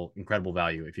in full, incredible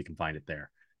value if you can find it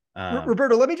there.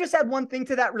 Roberto, let me just add one thing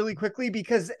to that really quickly,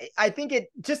 because I think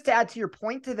just to add to your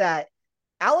point to that,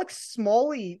 Alex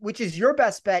Smalley, which is your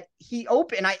best bet, he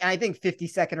opened, I think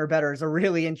 52nd or better is a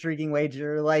really intriguing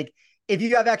wager. Like, if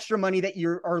you have extra money that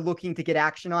you are looking to get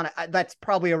action on, that's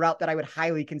probably a route that I would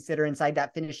highly consider inside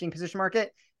that finishing position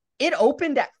market. It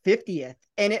opened at 50th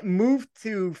and it moved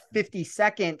to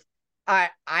 52nd.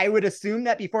 I would assume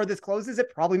that before this closes,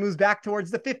 it probably moves back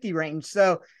towards the 50 range.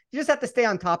 So you just have to stay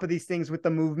on top of these things with the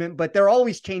movement, but they're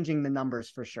always changing the numbers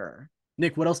for sure.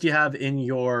 Nick, what else do you have in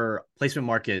your placement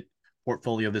market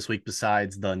portfolio this week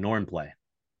besides the Norn play?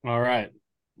 All right.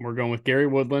 We're going with Gary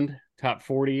Woodland, top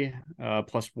 40,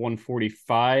 plus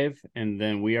 145. And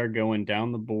then we are going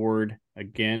down the board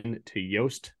again to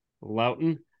Joost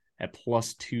Luiten at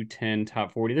plus 210,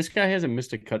 top 40. This guy hasn't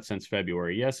missed a cut since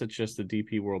February. Yes, it's just the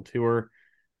DP World Tour.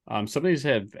 Some of these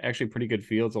have actually pretty good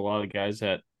fields. A lot of the guys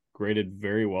that graded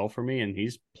very well for me, and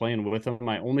he's playing with them.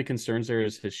 My only concerns there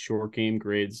is his short game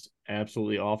grades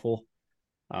absolutely awful.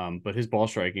 But his ball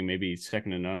striking may be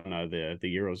second to none out of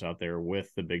the Euros out there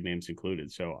with the big names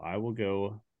included. So I will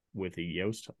go with a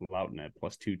Joost Luiten at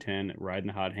plus 210, riding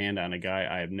a hot hand on a guy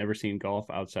I have never seen golf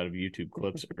outside of YouTube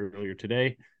clips earlier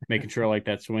today, making sure I like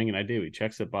that swing, and I do. He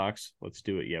checks the box. Let's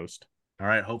do it, Joost. All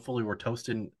right. Hopefully we're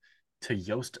toasting to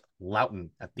Joost Luiten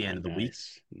at the end of the week.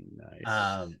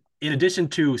 Nice. In addition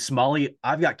to Smalley,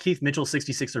 I've got Keith Mitchell,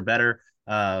 66 or better.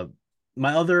 My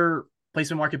other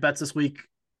placement market bets this week,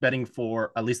 betting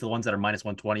for at least the ones that are minus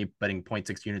 120, betting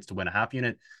 0.6 units to win a half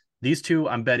unit. These two,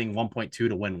 I'm betting 1.2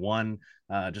 to win one,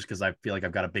 just because I feel like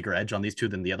I've got a bigger edge on these two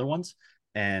than the other ones.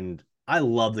 And I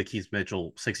love the Keith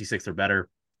Mitchell 66 or better.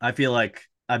 I feel like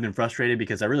I've been frustrated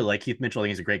because I really like Keith Mitchell. I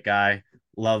think he's a great guy.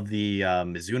 Love the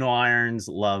Mizuno irons,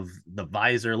 love the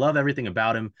visor, love everything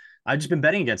about him. I've just been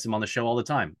betting against him on the show all the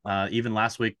time. Even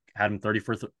last week, had him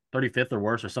 35th or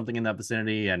worse or something in that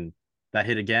vicinity, and that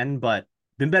hit again. But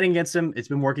been betting against him. It's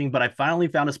been working, but I finally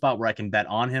found a spot where I can bet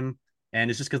on him,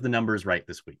 and it's just because the number is right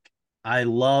this week. I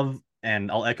love, and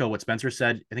I'll echo what Spencer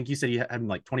said. I think you said he had him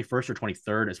like 21st or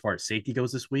 23rd as far as safety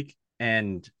goes this week,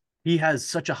 and he has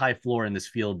such a high floor in this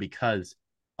field because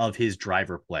of his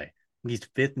driver play. He's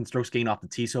fifth in strokes gained off the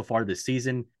tee so far this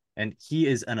season, and he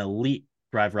is an elite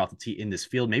driver off the tee in this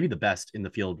field, maybe the best in the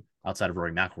field outside of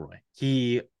Rory McIlroy.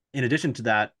 He, in addition to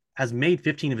that, has made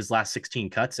 15 of his last 16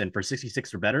 cuts, and for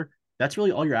 66 or better, that's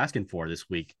really all you're asking for this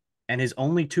week. And his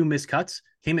only two missed cuts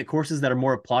came at courses that are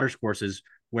more plotters courses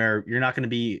where you're not going to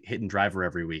be hitting driver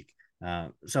every week.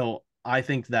 So I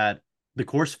think that the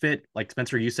course fit, like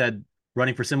Spencer, you said,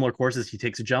 running for similar courses, he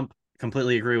takes a jump.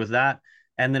 Completely agree with that.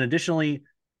 And then additionally,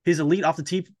 his elite off the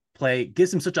tee play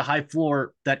gives him such a high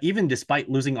floor that even despite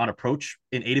losing on approach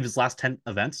in 8 of his last 10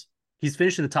 events, he's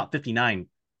finished in the top 59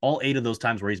 all 8 of those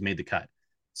times where he's made the cut.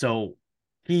 So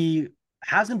he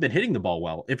hasn't been hitting the ball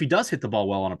well. If he does hit the ball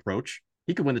well on approach,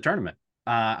 he could win the tournament.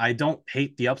 I don't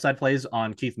hate the upside plays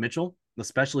on Keith Mitchell,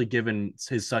 especially given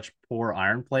his such poor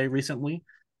iron play recently,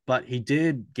 but he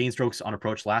did gain strokes on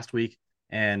approach last week.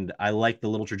 And I like the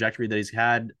little trajectory that he's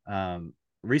had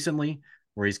recently,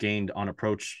 where he's gained on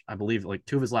approach, I believe, like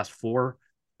 2 of his last 4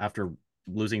 after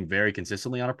losing very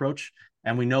consistently on approach.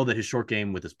 And we know that his short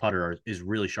game with his putter is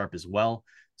really sharp as well.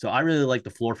 So I really like the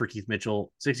floor for Keith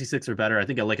Mitchell, 66 or better. I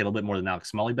think I like it a little bit more than Alex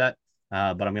Smalley bet,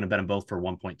 but I'm going to bet them both for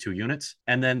 1.2 units.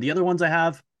 And then the other ones I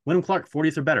have, Wyndham Clark,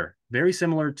 40th or better. Very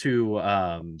similar to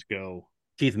Let's go.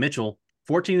 Keith Mitchell,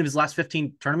 14 of his last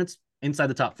 15 tournaments inside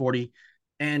the top 40.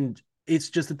 And it's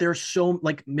just that there's so,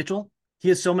 like Mitchell, he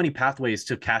has so many pathways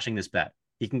to cashing this bet.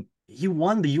 He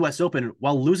won the US Open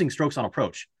while losing strokes on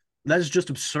approach. That is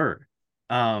just absurd.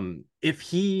 If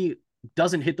he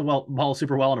doesn't hit the ball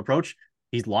super well on approach,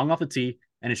 he's long off the tee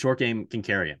and his short game can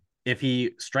carry him. If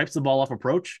he stripes the ball off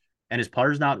approach and his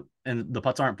putter's not, and the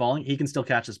putts aren't falling, he can still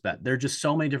catch this bet. There are just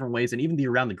so many different ways. And even the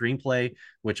around the green play,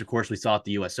 which of course we saw at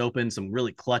the US Open, some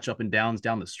really clutch up and downs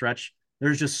down the stretch.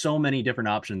 There's just so many different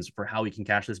options for how he can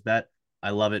cash this bet.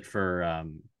 I love it for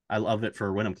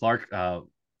Wyndham Clark.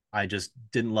 I just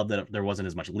didn't love that there wasn't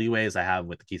as much leeway as I have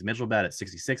with the Keith Mitchell bet at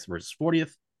 66 versus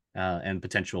 40th, and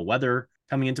potential weather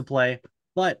coming into play.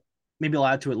 But maybe I'll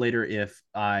add to it later if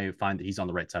I find that he's on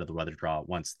the right side of the weather draw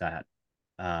once that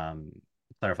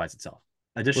clarifies itself.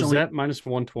 Additionally, was that minus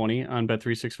 120 on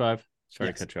Bet365? Sorry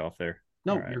Yes. to cut you off there.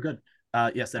 No, All right. You're good.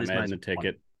 Yes, that I'm is adding minus the 120.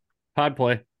 ticket. Pod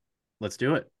play. Let's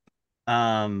do it.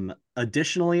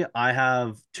 Additionally, I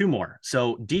have 2 more.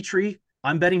 So Dietrich,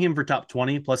 I'm betting him for top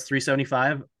 20 plus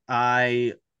 375.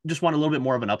 I just want a little bit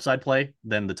more of an upside play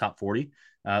than the top 40.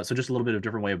 So just a little bit of a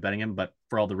different way of betting him, but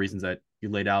for all the reasons that you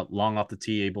laid out, long off the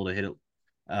tee, able to hit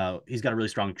it. He's got a really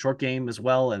strong short game as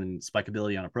well and spike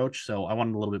ability on approach. So I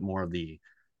wanted a little bit more of the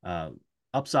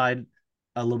upside,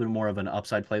 a little bit more of an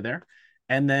upside play there.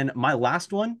 And then my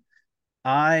last one,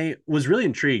 I was really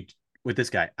intrigued with this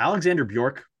guy, Alexander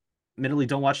Bjork. Admittedly,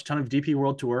 don't watch a ton of DP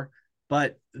World Tour,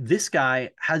 but this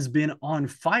guy has been on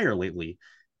fire lately.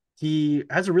 He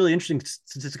has a really interesting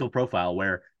statistical profile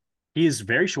where he is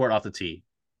very short off the tee,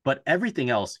 but everything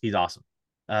else, he's awesome.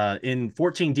 In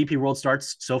 14 DP World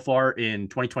starts so far in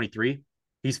 2023,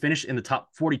 he's finished in the top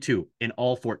 42 in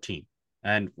all 14.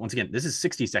 And once again, this is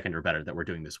 60-second or better that we're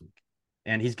doing this week.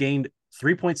 and he's gained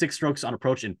 3.6 strokes on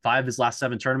approach in 5 of his last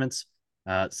 7 tournaments.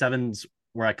 7's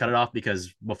where I cut it off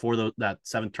because before that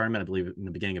 7th tournament, I believe in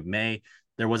the beginning of May,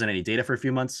 there wasn't any data for a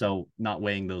few months, so not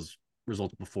weighing those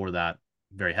results before that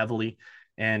very heavily.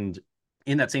 And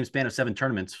in that same span of 7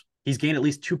 tournaments, he's gained at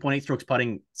least 2.8 strokes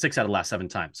putting 6 out of the last 7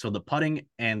 times. So the putting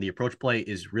and the approach play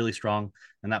is really strong,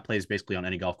 and that plays basically on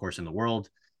any golf course in the world.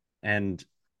 And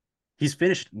he's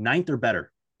finished 9th or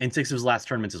better in 6 of his last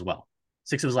tournaments as well.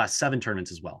 6 of his last 7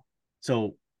 tournaments as well.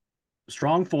 So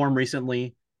strong form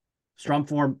recently, strong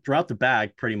form throughout the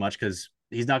bag pretty much, because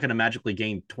he's not going to magically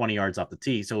gain 20 yards off the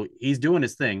tee. So he's doing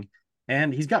his thing,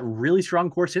 and he's got really strong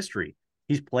course history.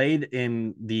 He's played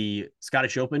in the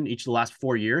Scottish Open each of the last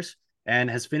 4 years and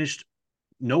has finished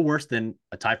no worse than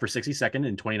a tie for 62nd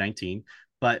in 2019.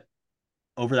 But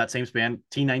over that same span,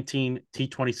 T19,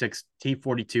 T26,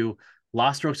 T42,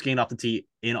 lost strokes gained off the tee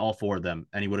in all 4 of them,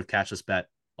 and he would have cashed this bet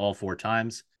all 4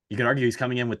 times. You could argue he's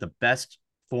coming in with the best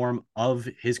form of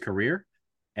his career,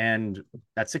 and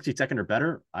at 62nd or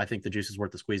better, I think the juice is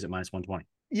worth the squeeze at -120.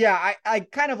 Yeah, I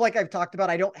kind of, like I've talked about,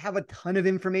 I don't have a ton of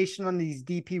information on these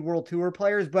DP World Tour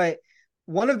players, but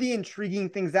one of the intriguing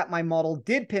things that my model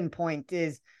did pinpoint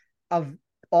is, of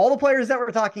all the players that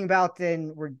we're talking about,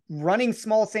 and we're running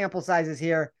small sample sizes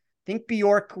here, I think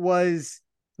Bjork was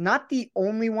not the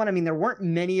only one. I mean, there weren't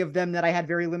many of them that I had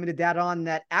very limited data on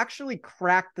that actually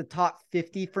cracked the top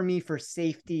 50 for me for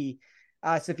safety.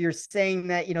 So if you're saying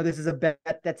that, this is a bet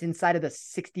that's inside of the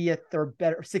 60th or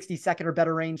better, 62nd or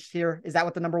better range here, is that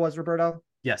what the number was, Roberto?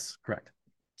 Yes, correct.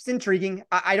 It's intriguing.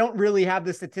 I don't really have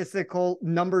the statistical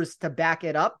numbers to back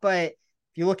it up, but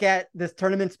if you look at this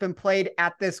tournament's been played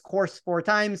at this course 4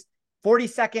 times,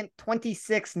 42nd,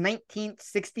 26th, 19th,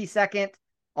 62nd,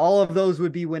 all of those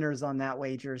would be winners on that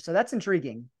wager. So that's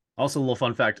intriguing. Also, a little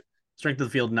fun fact, strength of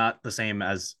the field, not the same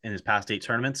as in his past 8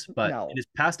 tournaments, but in his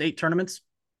past 8 tournaments,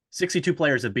 62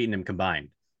 players have beaten him combined.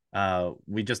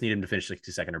 We just need him to finish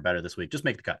 62nd or better this week. Just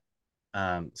make the cut.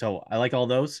 So I like all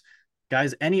those.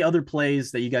 Guys, any other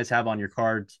plays that you guys have on your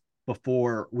cards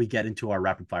before we get into our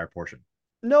rapid fire portion?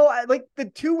 No, like the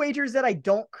 2 wagers that I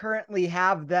don't currently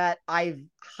have that I've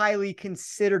highly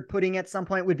considered putting at some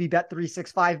point would be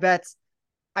Bet365 bets.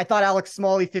 I thought Alex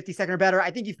Smalley 52nd or better.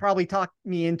 I think you've probably talked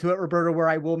me into it, Roberto, where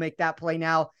I will make that play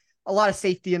now. A lot of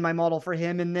safety in my model for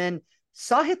him. And then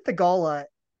Sahith Theegala,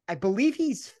 I believe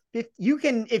he's 50. You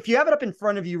can, if you have it up in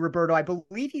front of you, Roberto, I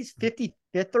believe he's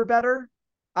 55th or better.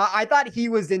 I thought he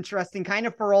was interesting, kind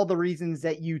of for all the reasons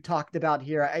that you talked about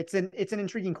here. It's an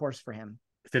intriguing course for him.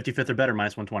 55th or better,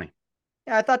 -120.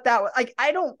 Yeah, I thought that was like,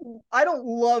 I don't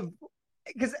love,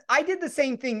 because I did the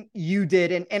same thing you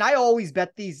did. And I always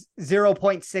bet these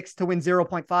 0.6 to win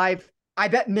 0.5. I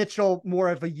bet Mitchell more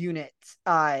of a unit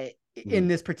in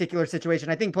this particular situation.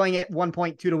 I think playing it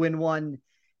 1.2 to win 1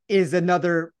 is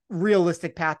another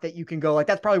realistic path that you can go. Like,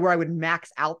 that's probably where I would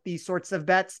max out these sorts of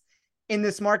bets in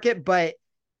this market. But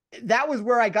that was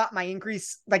where I got my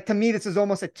increase. Like, to me, this is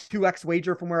almost a 2x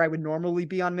wager from where I would normally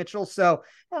be on Mitchell. So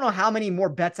I don't know how many more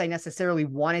bets I necessarily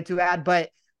wanted to add, but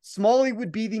Smalley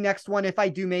would be the next one if I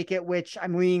do make it, which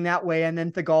I'm leaning that way. And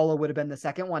then Theegala would have been the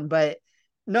second one. But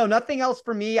no, nothing else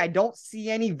for me. I don't see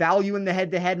any value in the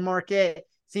head-to-head market.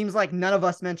 Seems like none of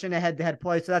us mentioned a head-to-head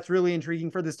play, so that's really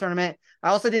intriguing for this tournament.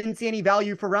 I also didn't see any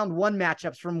value for round 1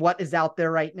 matchups from what is out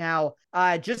there right now.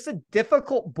 Just a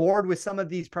difficult board with some of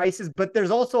these prices, but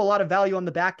there's also a lot of value on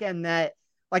the back end that,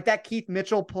 like that Keith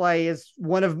Mitchell play is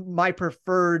one of my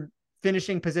preferred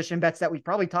finishing position bets that we've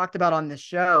probably talked about on this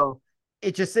show.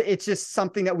 It's just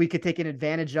something that we could take an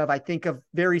advantage of. I think of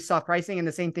very soft pricing, and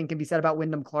the same thing can be said about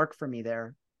Wyndham Clark for me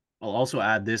there. I'll also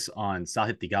add this on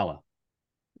Sahith Theegala.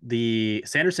 The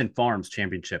Sanderson Farms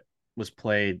Championship was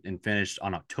played and finished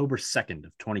on October 2nd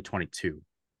of 2022,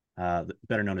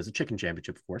 better known as the Chicken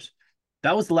Championship, of course.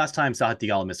 That was the last time Sahith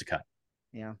Theegala missed a cut.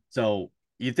 Yeah. So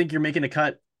you think you're making a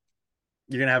cut,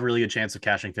 you're going to have a really good chance of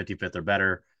cashing 55th or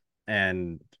better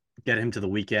and get him to the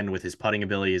weekend with his putting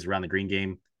abilities around the green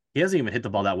game. He hasn't even hit the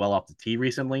ball that well off the tee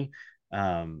recently.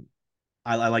 I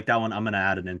like that one. I'm going to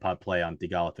add an in-pot play on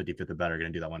Theegala 55th or better.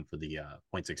 Going to do that one for the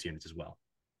 0.6 units as well.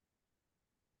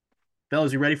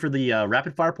 Fellas, you ready for the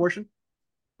rapid fire portion?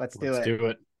 Let's do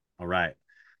it. All right.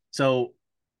 So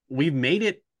we've made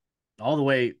it all the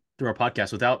way through our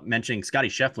podcast without mentioning Scotty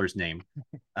Scheffler's name.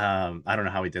 I don't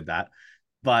know how he did that,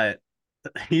 but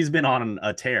he's been on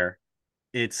a tear.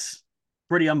 It's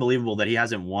pretty unbelievable that he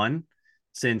hasn't won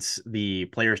since the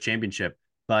Players Championship.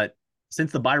 But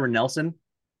since the Byron Nelson,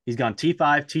 he's gone T5,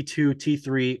 T2,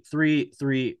 T3, 3,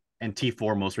 3, and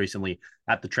T4 most recently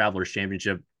at the Travelers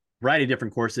Championship. Variety of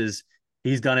different courses.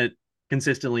 He's done it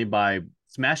consistently by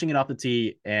smashing it off the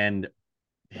tee and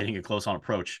hitting it close on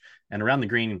approach. And around the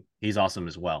green, he's awesome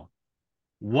as well.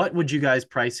 What would you guys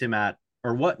price him at,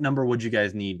 or what number would you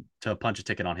guys need to punch a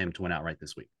ticket on him to win outright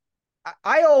this week?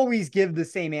 I always give the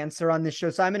same answer on this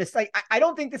show. So I'm going to say, I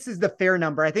don't think this is the fair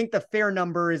number. I think the fair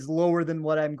number is lower than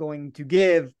what I'm going to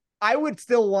give. I would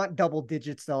still want double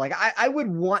digits though. Like I would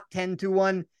want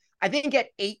 10-1. I think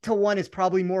at 8-1 is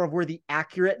probably more of where the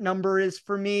accurate number is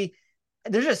for me.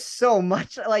 There's just so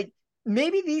much, like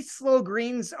maybe these slow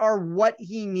greens are what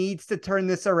he needs to turn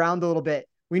this around a little bit.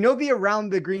 We know the around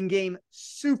the green game,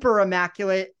 super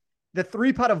immaculate. The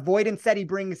 3-putt avoidance that he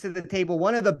brings to the table,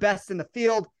 one of the best in the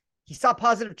field. He saw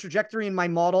positive trajectory in my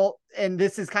model. And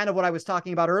this is kind of what I was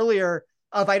talking about earlier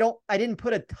of I didn't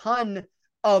put a ton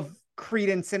of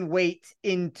credence and weight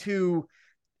into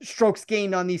strokes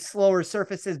gained on these slower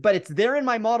surfaces, but it's there in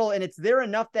my model and it's there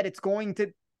enough that it's going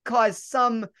to cause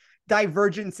some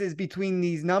divergences between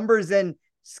these numbers. And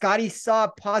Scotty saw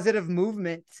positive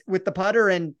movement with the putter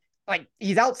and like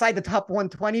he's outside the top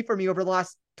 120 for me over the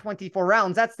last 24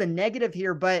 rounds. That's the negative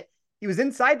here, but he was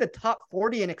inside the top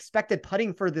 40 in expected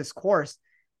putting for this course.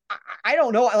 I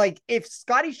don't know. Like if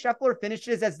Scotty Scheffler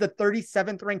finishes as the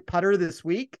 37th ranked putter this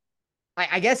week,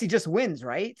 I guess he just wins,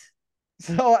 right?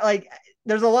 So like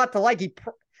there's a lot to like.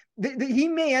 He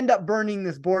may end up burning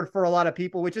this board for a lot of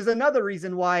people, which is another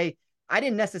reason why I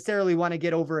didn't necessarily want to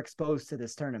get overexposed to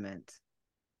this tournament.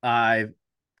 I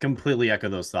completely echo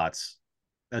those thoughts.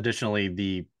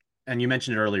 Additionally, and you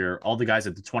mentioned it earlier, all the guys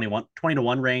at the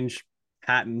 20-1 range,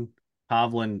 Hatton,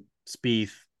 Hovland,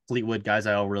 Spieth, Fleetwood, guys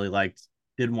I all really liked.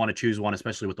 Didn't want to choose one,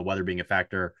 especially with the weather being a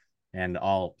factor. And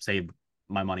I'll save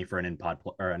my money for an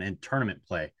in tournament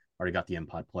play. Already got the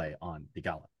in-pod play on the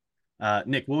Gala.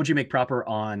 Nick, what would you make proper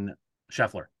on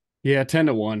Scheffler? Yeah,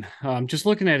 10-1. Just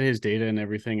looking at his data and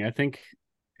everything, I think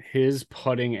his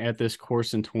putting at this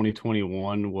course in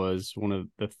 2021 was one of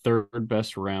the third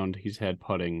best round he's had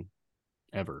putting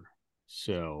ever.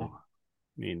 So,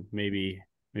 I mean, maybe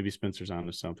Spencer's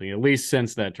onto something. At least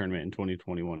since that tournament in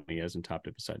 2021, he hasn't topped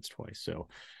it besides twice. So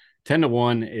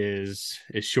 10-1 is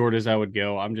as short as I would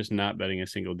go. I'm just not betting a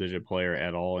single digit player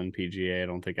at all in PGA. I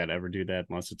don't think I'd ever do that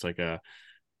unless it's like a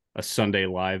Sunday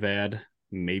live ad,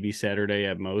 maybe Saturday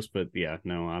at most. But yeah,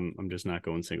 no, I'm just not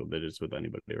going single digits with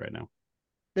anybody right now.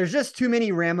 There's just too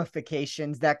many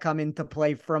ramifications that come into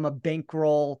play from a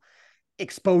bankroll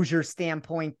exposure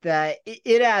standpoint that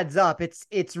it adds up.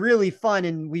 It's really fun.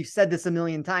 And we've said this a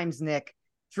million times, Nick,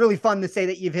 it's really fun to say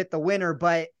that you've hit the winner,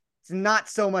 but it's not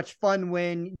so much fun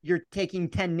when you're taking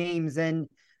 10 names and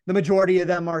the majority of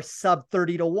them are sub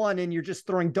 30-1 and you're just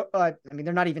throwing, I mean,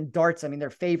 they're not even darts. I mean, they're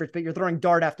favorites, but you're throwing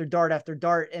dart after dart after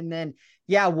dart. And then,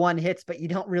 yeah, one hits, but you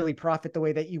don't really profit the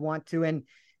way that you want to. And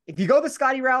if you go the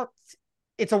Scotty route,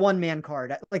 it's a one-man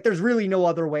card. Like there's really no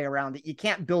other way around it. You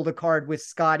can't build a card with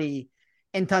Scotty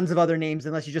and tons of other names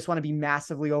unless you just want to be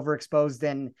massively overexposed.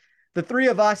 And the three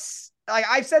of us,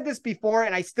 I've said this before,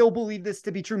 and I still believe this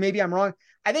to be true. Maybe I'm wrong.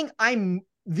 I think I'm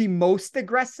the most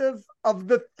aggressive of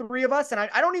the three of us. And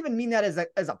I don't even mean that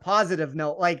as a positive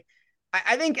note. Like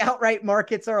I think outright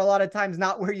markets are a lot of times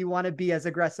not where you want to be as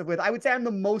aggressive with. I would say I'm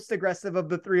the most aggressive of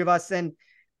the three of us. And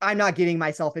I'm not getting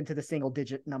myself into the single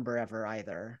digit number ever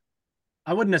either.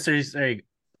 I wouldn't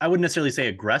necessarily say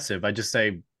aggressive. I just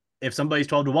say if somebody's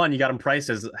 12-1, you got them priced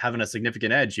as having a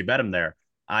significant edge, you bet them there.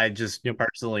 I just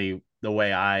personally, the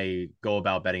way I go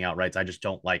about betting outrights, I just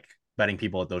don't like betting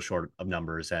people at those short of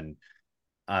numbers. And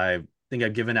I think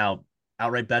I've given out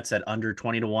outright bets at under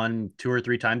 20-1 2 or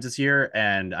 3 times this year,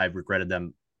 and I've regretted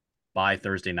them by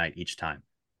Thursday night each time.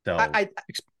 So I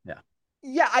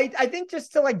think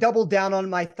just to like double down on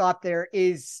my thought there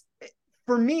is,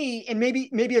 for me, and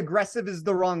maybe aggressive is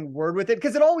the wrong word with it,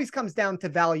 because it always comes down to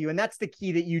value. And that's the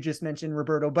key that you just mentioned,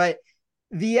 Roberto. But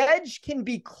the edge can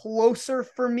be closer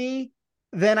for me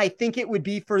than I think it would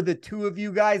be for the two of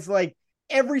you guys. Like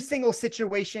every single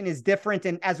situation is different.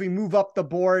 And as we move up the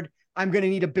board, I'm going to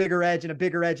need a bigger edge and a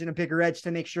bigger edge and a bigger edge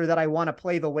to make sure that I want to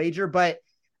play the wager. But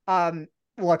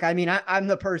look, I mean, I'm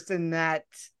the person that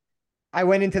I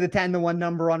went into the 10-1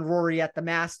 number on Rory at the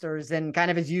Masters. And kind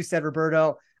of as you said,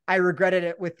 Roberto, I regretted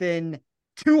it within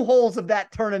 2 holes of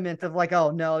that tournament of like,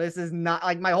 oh no, this is not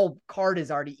like my whole card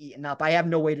is already eaten up. I have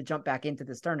no way to jump back into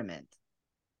this tournament.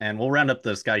 And we'll round up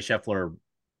the Scotty Scheffler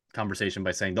conversation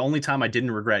by saying the only time I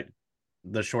didn't regret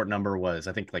the short number was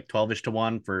I think like 12-ish to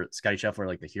 1 for Scotty Scheffler,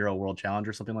 like the Hero World Challenge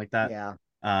or something like that. Yeah.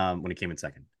 When he came in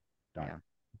second. Darn.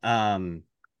 Yeah.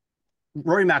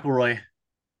 Rory McIlroy,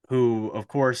 who of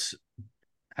course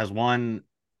has won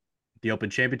the Open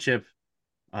Championship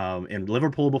in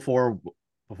Liverpool before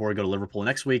we go to Liverpool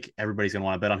next week. Everybody's going to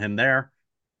want to bet on him there.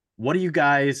 What do you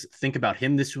guys think about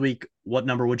him this week? What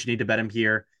number would you need to bet him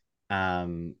here?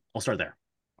 I'll start there.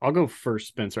 I'll go first,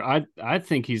 Spencer. I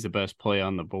think he's the best play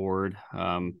on the board.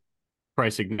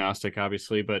 Price agnostic,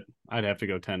 obviously, but I'd have to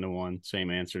go 10-1.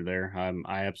 Same answer there.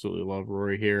 I absolutely love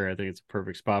Rory here. I think it's a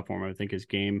perfect spot for him. I think his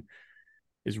game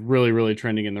is really, really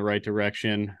trending in the right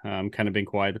direction. Kind of been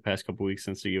quiet the past couple weeks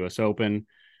since the U.S. Open.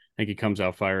 I think he comes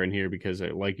out firing here because,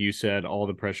 like you said, all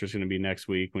the pressure is going to be next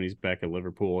week when he's back at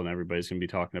Liverpool, and everybody's going to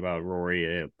be talking about Rory.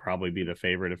 It'll probably be the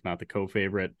favorite, if not the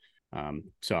co-favorite.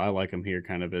 So I like him here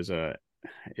kind of as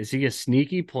is he a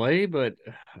sneaky play? But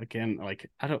again, like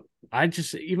I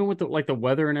just even with the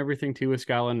weather and everything too with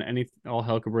Scotland, all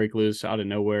hell could break loose out of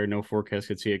nowhere. No forecast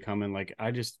could see it coming. Like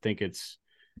I just think it's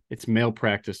male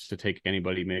practice to take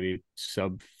anybody maybe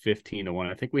sub 15-1.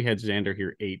 I think we had Xander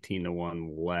here 18-1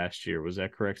 last year. Was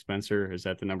that correct, Spencer? Is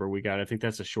that the number we got? I think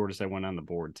that's the shortest I went on the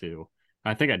board too.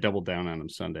 I think I doubled down on him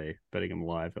Sunday, betting him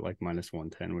live at like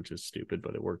 -110, which is stupid,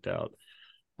 but it worked out.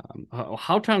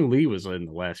 Haotong Li was in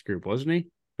the last group, wasn't he?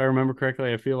 If I remember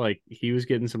correctly, I feel like he was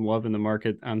getting some love in the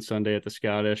market on Sunday at the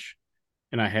Scottish,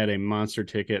 and I had a monster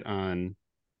ticket on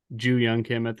Ju Young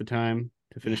Kim at the time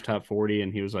to finish top 40,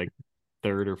 and he was like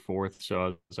third or fourth. So I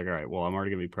was like, all right, well, I'm already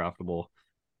gonna be profitable.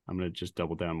 I'm gonna just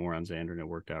double down more on Xander, and it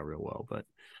worked out real well. But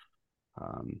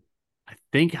I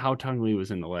think Haotong Li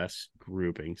was in the last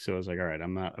grouping, so I was like, all right,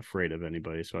 I'm not afraid of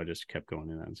anybody, so I just kept going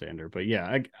in on Xander. But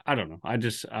yeah, I don't know. I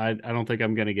don't think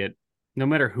I'm gonna get, no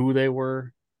matter who they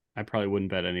were, I probably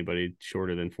wouldn't bet anybody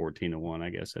shorter than 14-1, I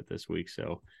guess, at this week.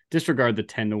 So disregard the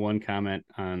 10-1 comment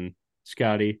on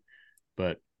Scotty,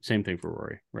 but same thing for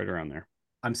Rory, right around there.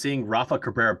 I'm seeing Rafa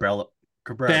Cabrera.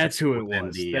 That's who it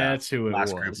was. That's who it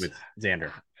was. Group with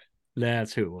Xander.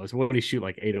 That's who it was. What did he shoot,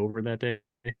 like 8 over that day?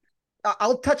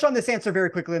 I'll touch on this answer very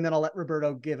quickly, and then I'll let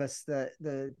Roberto give us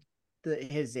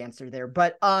his answer there.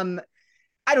 But I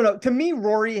don't know. To me,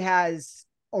 Rory has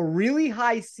a really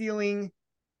high ceiling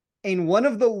and one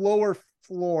of the lower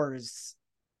floors,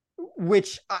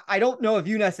 which I don't know if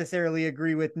you necessarily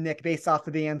agree with, Nick, based off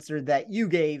of the answer that you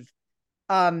gave.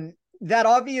 That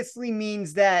obviously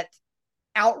means that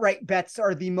outright bets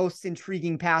are the most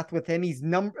intriguing path with him.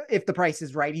 If the price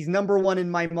is right, he's number one in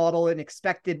my model in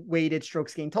expected weighted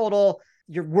strokes gain total.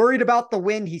 You're worried about the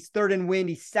wind. He's third in wind.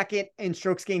 He's second in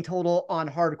strokes gain total on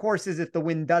hard courses if the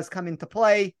wind does come into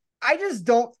play. I just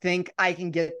don't think I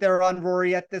can get there on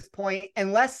Rory at this point,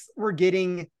 unless we're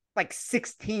getting like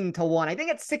 16-1. I think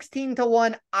at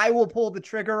 16-1, I will pull the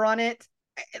trigger on it.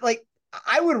 Like,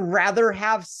 I would rather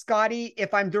have Scotty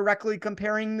if I'm directly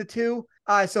comparing the two.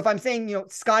 So if I'm saying,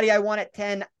 Scotty, I want at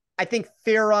 10, I think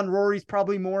fair on Rory's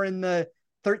probably more in the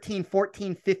 13,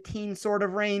 14, 15 sort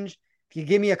of range. If you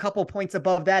give me a couple points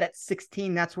above that at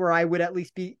 16, that's where I would at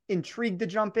least be intrigued to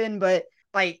jump in. But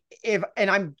and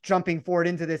I'm jumping forward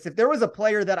into this, if there was a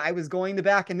player that I was going to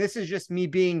back, and this is just me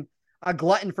being a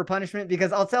glutton for punishment,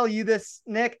 because I'll tell you this,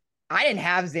 Nick, I didn't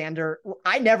have Xander.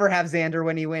 I never have Xander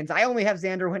when he wins. I only have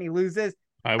Xander when he loses.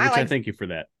 I thank you for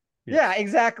that. Yeah,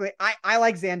 exactly. I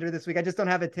like Xander this week. I just don't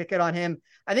have a ticket on him.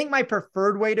 I think my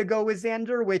preferred way to go is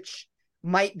Xander, which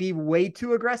might be way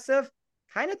too aggressive.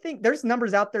 Kind of think there's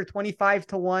numbers out there,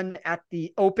 25-1 at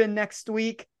the Open next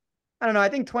week. I don't know. I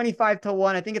think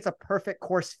 25-1. I think it's a perfect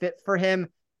course fit for him.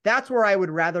 That's where I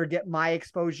would rather get my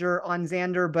exposure on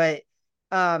Xander. But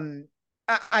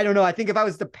I don't know. I think if I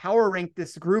was to power rank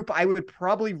this group, I would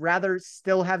probably rather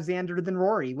still have Xander than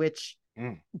Rory, which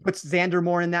puts Xander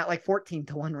more in that like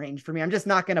 14-1 range for me. I'm just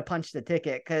not going to punch the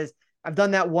ticket because I've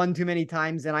done that one too many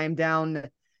times and I am down.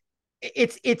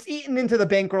 It's eaten into the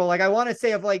bankroll. Like I want to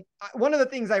say of like one of the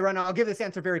things I run, I'll give this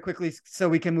answer very quickly so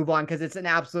we can move on because it's an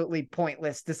absolutely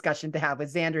pointless discussion to have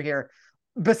with Xander here.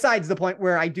 Besides the point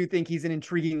where I do think he's an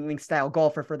intriguing link style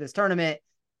golfer for this tournament.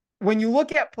 When you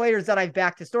look at players that I've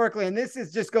backed historically, and this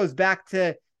just goes back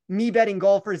to me betting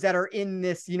golfers that are in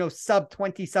this, sub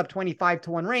 20, sub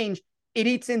 25-1 range, it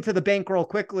eats into the bankroll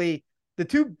quickly. The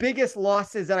two biggest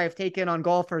losses that I've taken on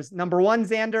golfers, number one,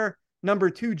 Xander, number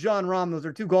two, Jon Rahm. Those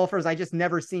are two golfers I just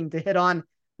never seem to hit on. I'm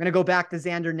going to go back to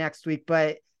Xander next week,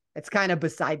 but it's kind of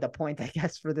beside the point, I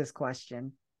guess, for this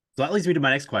question. So that leads me to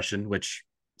my next question, which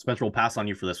Spencer will pass on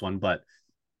you for this one, but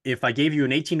if I gave you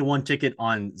an 18-1 ticket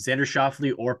on Xander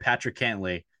Schauffele or Patrick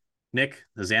Cantlay, Nick,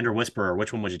 the Xander Whisperer,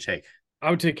 which one would you take?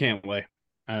 I would take Cantlay.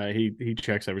 He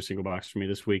checks every single box for me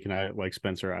this week, and I like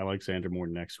Spencer. I like Xander more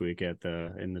next week in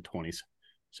the 20s.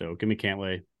 So give me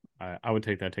Cantlay. I would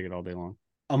take that ticket all day long.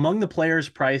 Among the players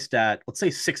priced at, let's say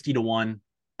 60-1,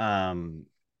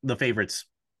 the favorites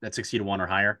at 60-1 or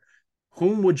higher,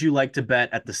 whom would you like to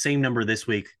bet at the same number this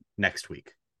week, next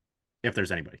week, if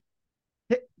there's anybody?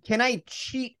 Can I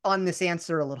cheat on this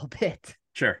answer a little bit?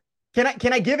 Sure.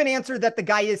 Can I give an answer that the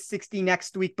guy is 60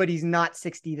 next week, but he's not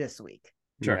 60 this week?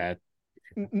 Sure. Yeah,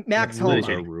 Max those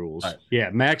Homa. are rules. Right. Yeah,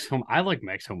 Max Homa. I like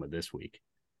Max Homa this week.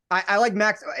 I like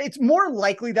Max. It's more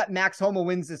likely that Max Homa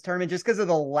wins this tournament just because of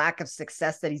the lack of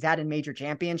success that he's had in major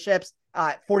championships.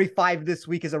 45 this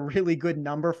week is a really good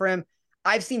number for him.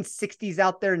 I've seen 60s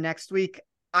out there next week.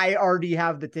 I already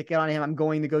have the ticket on him. I'm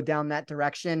going to go down that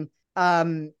direction.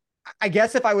 I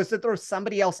guess if I was to throw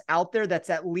somebody else out there that's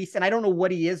at least, and I don't know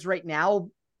what he is right now,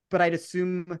 but I'd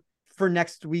assume for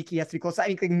next week he has to be close. I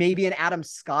think like maybe an Adam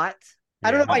Scott.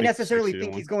 I don't know if I necessarily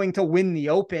think he's going to win the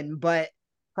Open, but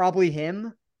probably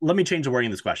him. Let me change the wording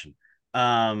of this question.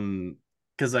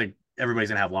 Because like everybody's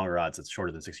gonna have longer odds. It's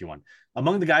shorter than 61.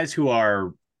 Among the guys who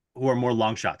are more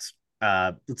long shots,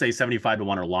 let's say 75 to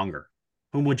 1 or longer,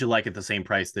 whom would you like at the same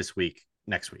price this week,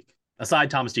 next week? Aside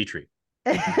Thomas Dietrich.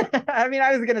 I mean,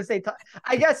 I was gonna say,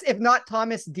 I guess if not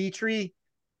Thomas Dietrich,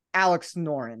 Alex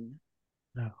Noren.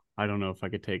 No, I don't know if I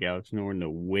could take Alex Noren to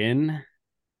win.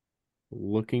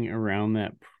 Looking around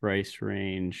that price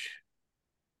range,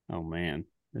 oh man,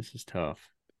 this is tough.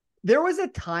 There was a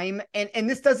time, and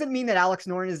this doesn't mean that Alex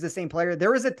Noren is the same player.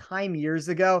 There was a time years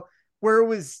ago where it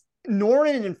was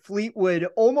Noren and Fleetwood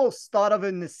almost thought of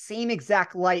in the same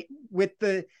exact light with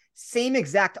the same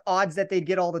exact odds that they'd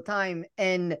get all the time.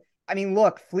 And I mean,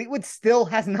 look, Fleetwood still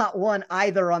has not won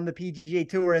either on the PGA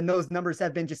Tour, and those numbers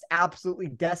have been just absolutely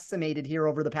decimated here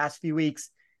over the past few weeks.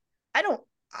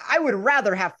 I would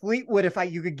rather have Fleetwood if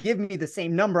you could give me the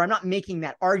same number. I'm not making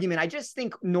that argument. I just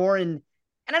think Noren,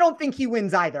 and I don't think he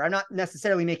wins either. I'm not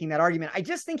necessarily making that argument. I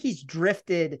just think he's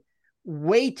drifted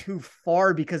way too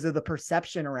far because of the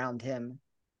perception around him.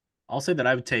 I'll say that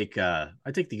I would take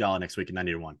Theegala next week at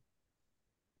 90 to 1.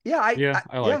 Yeah,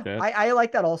 I like that. I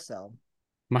like that also.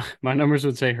 My numbers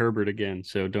would say Herbert again,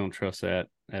 so don't trust that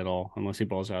at all. Unless he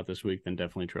balls out this week, then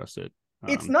definitely trust it.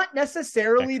 It's not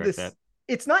necessarily that.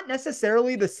 It's not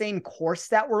necessarily the same course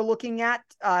that we're looking at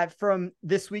from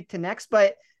this week to next,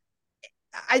 but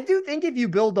I do think if you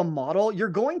build a model, you're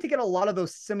going to get a lot of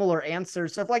those similar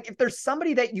answers. So if there's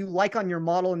somebody that you like on your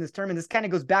model in this tournament, this kind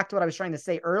of goes back to what I was trying to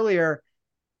say earlier.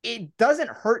 It doesn't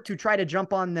hurt to try to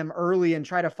jump on them early and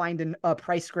try to find a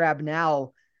price grab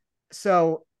now.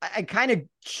 So I kind of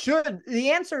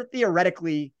the answer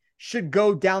theoretically should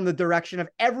go down the direction of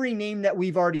every name that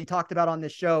we've already talked about on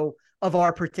this show of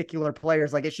our particular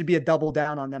players. Like it should be a double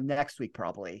down on them next week,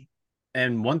 probably.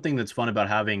 And one thing that's fun about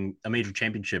having a major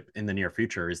championship in the near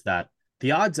future is that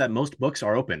the odds at most books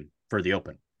are open for the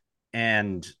Open.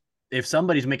 And if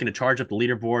somebody's making a charge up the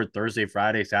leaderboard Thursday,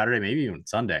 Friday, Saturday, maybe even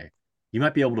Sunday, you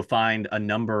might be able to find a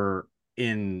number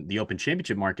in the Open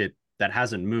Championship market that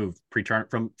hasn't moved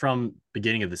from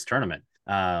beginning of this tournament.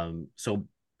 So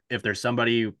if there's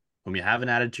somebody whom you haven't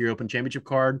added to your Open Championship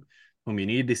card, whom you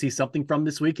needed to see something from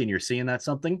this week, and you're seeing that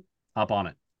something, hop on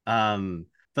it.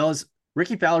 Fellas,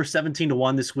 Ricky Fowler 17 to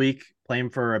 1 this week, playing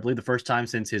for, I believe, the first time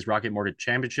since his Rocket Mortgage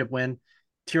Championship win.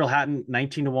 Tyrrell Hatton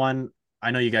 19 to 1.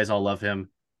 I know you guys all love him.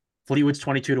 Fleetwood's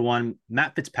 22 to 1.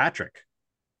 Matt Fitzpatrick,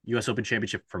 US Open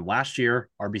Championship from last year,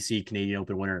 RBC Canadian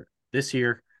Open winner this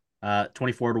year,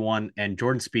 24 to 1. And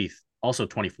Jordan Spieth, also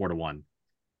 24 to 1.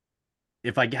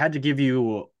 If I had to give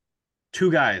you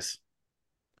two guys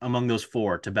among those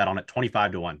four to bet on at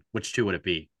 25 to 1, which two would it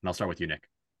be? And I'll start with you, Nick.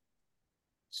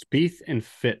 Spieth and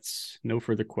Fitz. No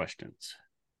further questions.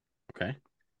 Okay.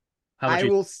 How about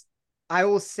you? I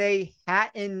will say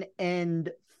Hatton and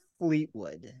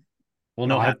Fleetwood. Well,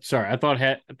 no, sorry. I thought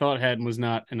Hatton was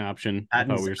not an option.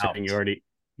 Hatton's I thought we were saying out. you already.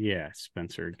 Yeah,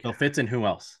 Spencer. So Fitz and who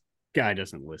else? Guy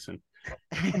doesn't listen.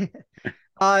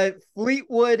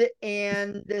 Fleetwood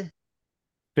and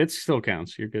Fitz still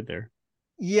counts. You're good there.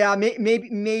 Yeah,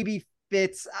 maybe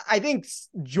Fitz. I think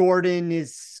Jordan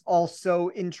is also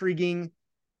intriguing.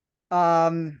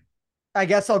 I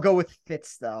guess I'll go with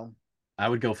Fitz though. I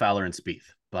would go Fowler and Spieth,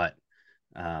 but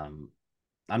I'm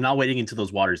not wading into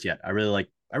those waters yet. I really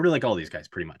like all these guys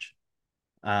pretty much.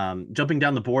 Jumping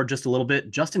down the board just a little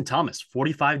bit, Justin Thomas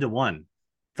 45 to 1.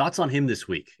 Thoughts on him this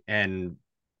week? And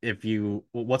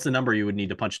what's the number you would need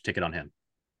to punch a ticket on him?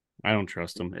 I don't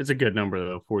trust him. It's a good number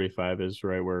though. 45 is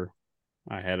right where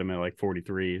I had him at like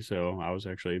 43, so I was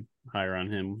actually higher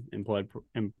on him implied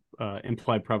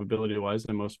probability wise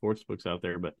than most sports books out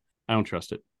there, but I don't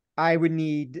trust it. I would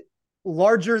need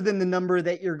larger than the number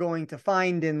that you're going to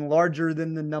find and larger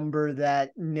than the number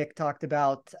that Nick talked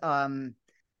about.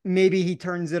 Maybe he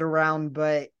turns it around,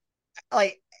 but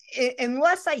like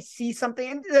unless I see something,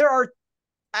 and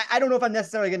I don't know if I'm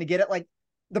necessarily going to get it. Like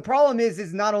the problem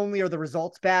is not only are the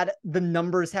results bad, the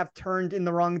numbers have turned in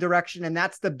the wrong direction. And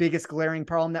that's the biggest glaring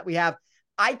problem that we have.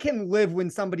 I can live when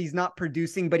somebody's not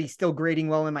producing, but he's still grading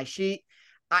well in my sheet.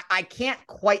 I can't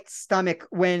quite stomach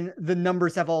when the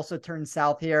numbers have also turned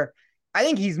south here. I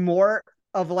think he's more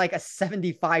of like a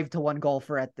 75-1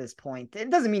 golfer at this point. It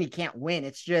doesn't mean he can't win.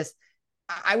 It's just,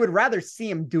 I would rather see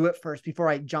him do it first before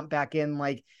I jump back in.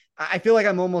 Like, I feel like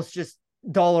I'm almost just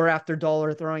dollar after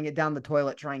dollar throwing it down the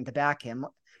toilet trying to back him.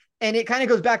 And it kind of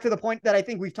goes back to the point that I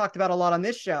think we've talked about a lot on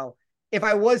this show. If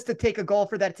I was to take a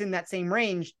golfer that's in that same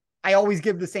range, I always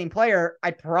give the same player.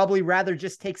 I'd probably rather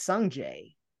just take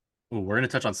Sungjae. Ooh, we're going to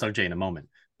touch on Sungjae in a moment,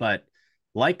 but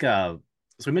like, so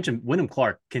we mentioned Wyndham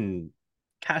Clark can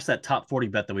cash that top 40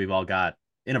 bet that we've all got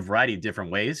in a variety of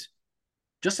different ways.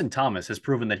 Justin Thomas has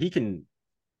proven that he can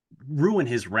ruin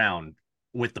his round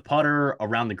with the putter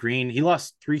around the green. He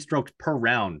lost 3 strokes per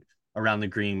round around the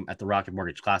green at the Rocket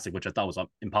Mortgage Classic, which I thought was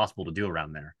impossible to do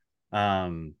around there.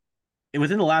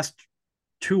 Within the last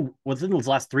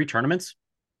 3 tournaments,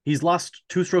 he's lost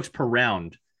 2 strokes per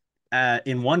round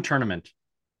in one tournament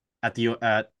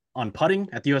on putting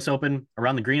at the US Open,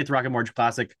 around the green at the Rocket Mortgage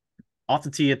Classic, off the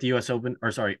tee at the US Open,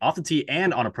 off the tee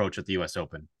and on approach at the US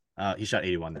Open. He shot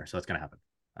 81 there, so that's going to happen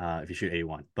if you shoot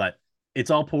 81. But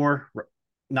it's all poor,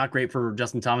 not great for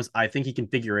Justin Thomas. I think he can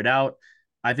figure it out.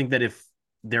 I think that if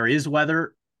there is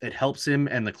weather, it helps him,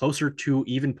 and the closer to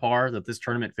even par that this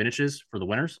tournament finishes for the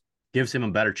winners gives him a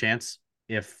better chance.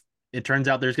 If it turns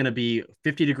out there's going to be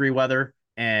 50-degree weather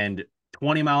and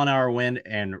 20-mile-an-hour wind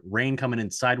and rain coming in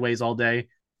sideways all day,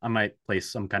 I might place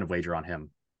some kind of wager on him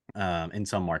in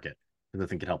some market, because I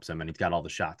think it helps him, and he's got all the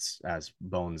shots, as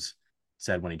Bones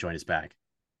said when he joined us back.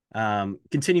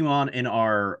 Continue on in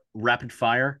our rapid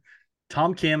fire.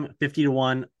 Tom Kim,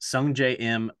 50-1, Sungjae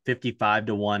Im,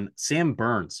 55-1, Sam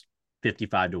Burns,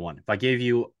 55-1. If I gave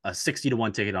you a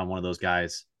 60-1 ticket on one of those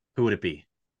guys, who would it be?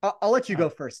 I'll let you go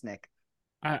first, Nick.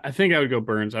 I think I would go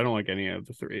Burns. I don't like any of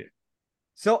the 3.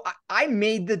 So I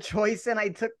made the choice and I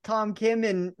took Tom Kim,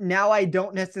 and now I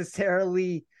don't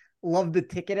necessarily love the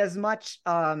ticket as much.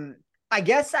 I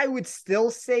guess I would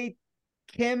still say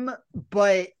Kim,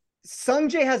 but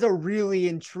Sungjae has a really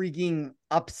intriguing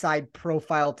upside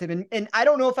profile to him. And I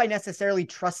don't know if I necessarily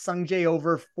trust Sungjae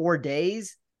over 4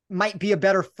 days. Might be a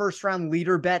better first round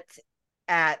leader bet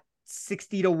at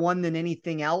 60-1 than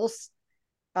anything else.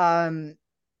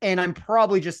 And I'm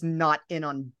probably just not in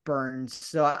on Burns.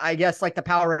 So I guess like the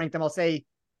power rank them, I'll say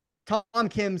Tom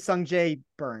Kim, Sungjae,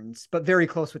 Burns, but very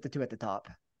close with the 2 at the top.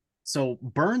 So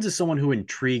Burns is someone who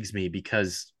intrigues me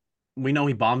because we know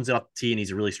he bombs it off the tee and he's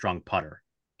a really strong putter,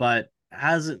 but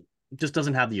just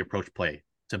doesn't have the approach play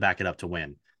to back it up to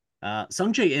win.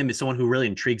 Sungjae Im is someone who really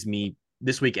intrigues me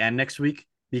this week and next week,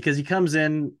 because he comes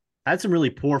in, had some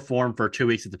really poor form for 2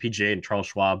 weeks at the PGA and Charles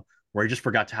Schwab, where he just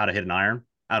forgot how to hit an iron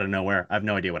out of nowhere. I have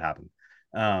no idea what happened.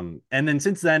 And then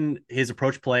since then, his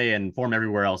approach play and form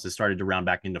everywhere else has started to round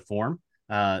back into form.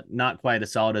 Not quite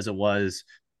as solid as it was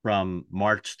from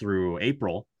March through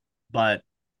April, but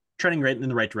trending right in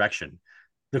the right direction.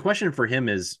 The question for him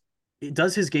is,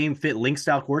 does his game fit link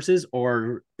style courses,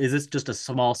 or is this just a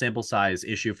small sample size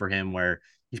issue for him where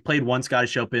he's played 1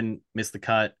 Scottish Open, missed the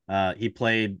cut. He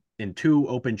played in 2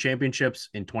 Open Championships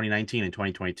in 2019 and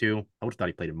 2022. I would have thought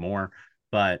he played it more,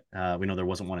 but we know there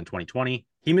wasn't one in 2020.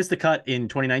 He missed the cut in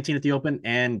 2019 at the Open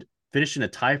and finished in a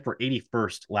tie for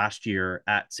 81st last year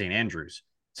at St. Andrews.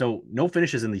 So no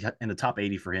finishes in the top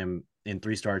 80 for him in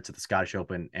 3 starts at the Scottish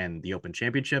Open and the Open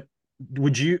Championship.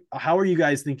 How are you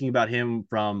guys thinking about him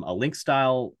from a link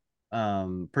style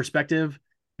perspective?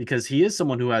 Because he is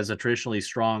someone who has a traditionally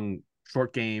strong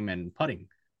short game and putting.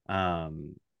 Or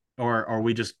are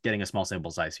we just getting a small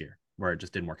sample size here where it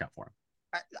just didn't work out for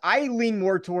him? I lean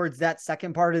more towards that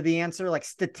second part of the answer. Like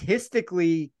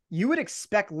statistically, you would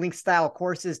expect link style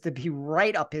courses to be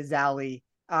right up his alley.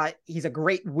 He's a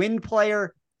great wind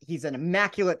player. He's an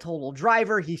immaculate total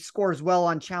driver. He scores well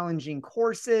on challenging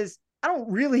courses. I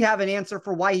don't really have an answer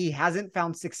for why he hasn't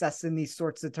found success in these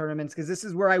sorts of tournaments, because this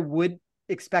is where I would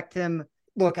expect him.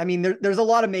 Look, I mean, there's a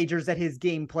lot of majors that his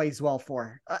game plays well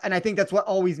for. And I think that's what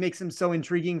always makes him so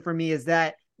intriguing for me, is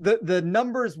that the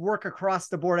numbers work across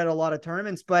the board at a lot of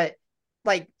tournaments. But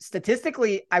like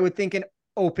statistically, I would think an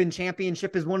Open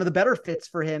Championship is one of the better fits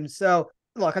for him. So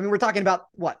look, I mean, we're talking about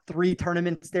 3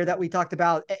 tournaments there that we talked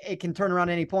about. It can turn around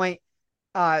at any point.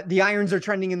 The irons are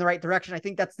trending in the right direction. I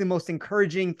think that's the most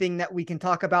encouraging thing that we can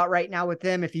talk about right now with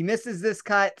him. If he misses this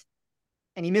cut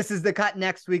and he misses the cut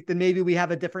next week, then maybe we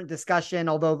have a different discussion,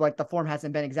 although like the form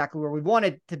hasn't been exactly where we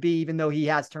wanted to be, even though he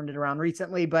has turned it around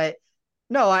recently. But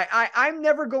no, I'm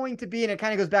never going to be, and it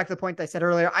kind of goes back to the point that I said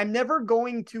earlier, I'm never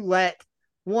going to let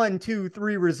 1, 2,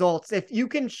 3 results. If you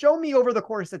can show me over the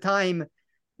course of time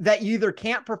that you either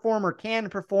can't perform or can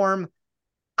perform,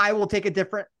 I will take a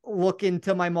different look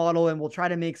into my model and we'll try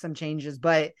to make some changes.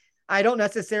 But I don't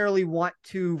necessarily want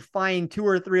to find 2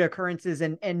 or 3 occurrences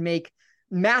and make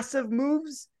massive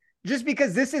moves, just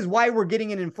because this is why we're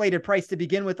getting an inflated price to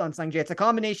begin with on Sungjae. It's a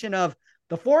combination of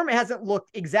the form hasn't looked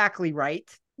exactly right.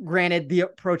 Granted, the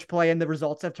approach play and the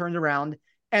results have turned around.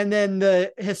 And then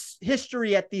the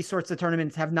history at these sorts of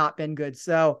tournaments have not been good.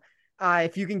 So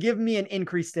if you can give me an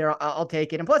increase there, I'll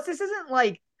take it. And plus, this isn't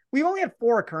like we've only had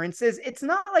 4 occurrences. It's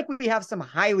not like we have some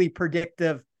highly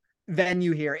predictive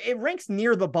venue here. It ranks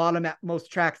near the bottom at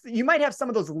most tracks. You might have some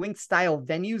of those link style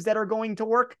venues that are going to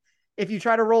work if you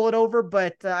try to roll it over,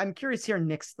 but I'm curious to hear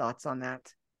Nick's thoughts on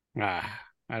that. I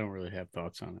don't really have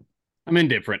thoughts on it. I'm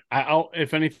indifferent.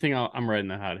 If anything, I'm riding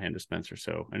the hot hand of Spencer.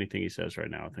 So anything he says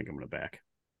right now, I think I'm going to back.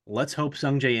 Let's hope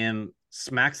Sungjae Im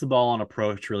smacks the ball on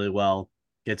approach really well,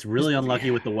 gets really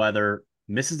unlucky with the weather,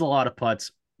 misses a lot of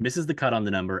putts, misses the cut on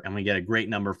the number, and we get a great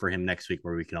number for him next week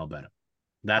where we can all bet him.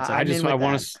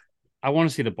 I want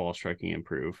to see the ball striking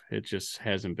improve. It just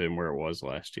hasn't been where it was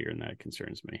last year, and that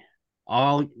concerns me.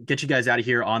 I'll get you guys out of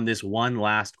here on this one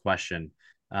last question.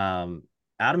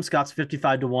 Adam Scott's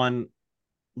 55-1,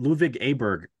 Ludwig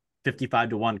Aberg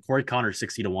 55-1, Corey Connors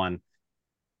 60-1.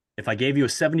 If I gave you a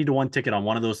 70-1 ticket on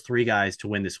one of those 3 guys to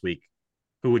win this week,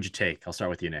 who would you take? I'll start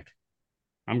with you, Nick.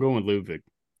 I'm going with Ludwig.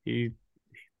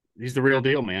 He's the real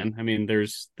deal, man. I mean,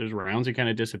 there's rounds he kind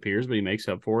of disappears, but he makes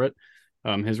up for it.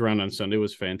 His round on Sunday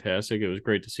was fantastic. It was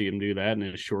great to see him do that, and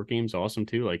his short game's awesome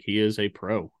too. Like, he is a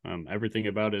pro. Everything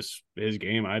about his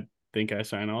game, I think I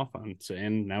sign off on.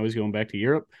 And now he's going back to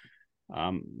Europe.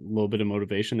 A little bit of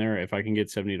motivation there. If I can get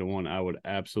 70-1, I would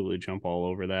absolutely jump all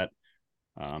over that.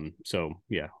 So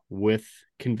yeah, with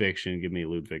conviction, give me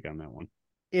Ludwig on that one.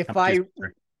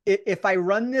 If I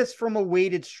run this from a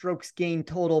weighted strokes gain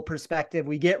total perspective,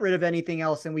 we get rid of anything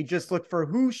else and we just look for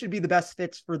who should be the best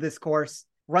fits for this course.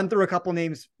 Run through a couple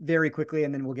names very quickly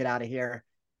and then we'll get out of here.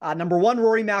 Number 1,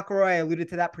 Rory McIlroy. I alluded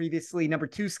to that previously. Number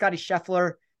 2, Scotty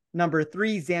Scheffler. Number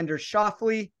 3, Xander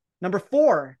Schauffele. Number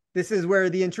 4, this is where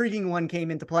the intriguing one came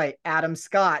into play, Adam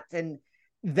Scott. And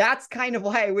that's kind of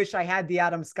why I wish I had the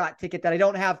Adam Scott ticket that I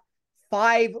don't have.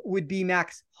 5 would be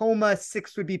Max Homa.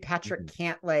 6 would be Patrick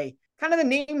Cantlay. Kind of the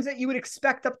names that you would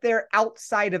expect up there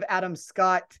outside of Adam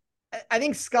Scott. I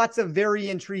think Scott's a very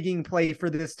intriguing play for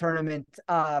this tournament.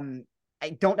 I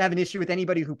don't have an issue with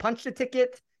anybody who punched a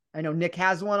ticket. I know Nick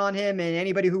has one on him, and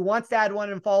anybody who wants to add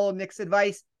one and follow Nick's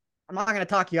advice, I'm not going to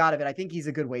talk you out of it. I think he's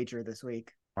a good wager this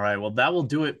week. All right, well, that will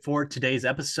do it for today's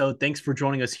episode. Thanks for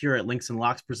joining us here at Links and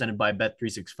Locks presented by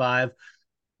Bet365.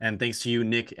 And thanks to you,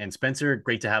 Nick and Spencer.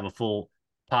 Great to have a full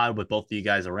pod with both of you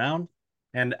guys around.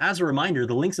 And as a reminder,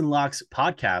 the Links and Locks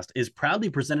podcast is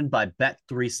proudly presented by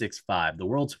Bet365, the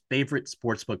world's favorite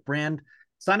sportsbook brand.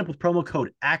 Sign up with promo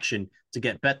code ACTION to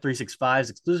get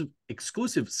Bet365's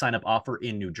exclusive sign-up offer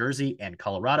in New Jersey and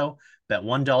Colorado. Bet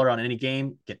 $1 on any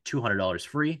game, get $200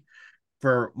 free.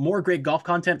 For more great golf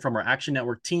content from our Action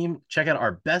Network team, check out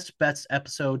our Best Bets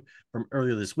episode from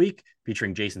earlier this week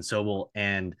featuring Jason Sobel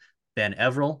and Ben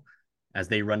Everill as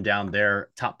they run down their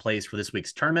top plays for this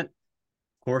week's tournament.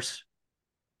 Of course,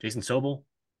 Jason Sobel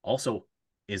also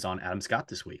is on Adam Scott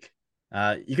this week.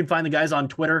 You can find the guys on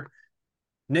Twitter.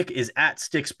 Nick is at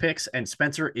StixPicks and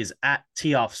Spencer is at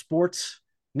Toff Sports.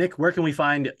 Nick, where can we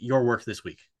find your work this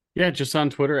week? Yeah, just on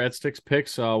Twitter at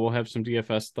StixPicks. We'll have some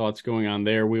DFS thoughts going on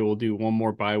there. We will do one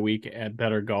more bye week at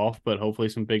Better Golf, but hopefully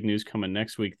some big news coming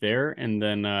next week there, and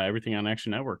then everything on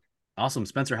Action Network. Awesome.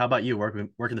 Spencer, how about you? Where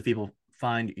can the people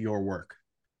find your work?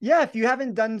 Yeah, if you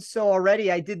haven't done so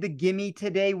already, I did the gimme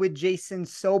today with Jason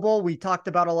Sobel. We talked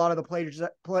about a lot of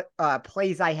the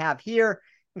plays I have here,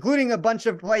 including a bunch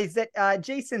of plays that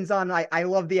Jason's on. I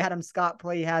love the Adam Scott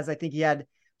play he has. I think he had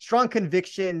strong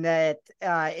conviction that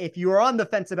if you are on the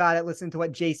fence about it, listen to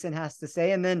what Jason has to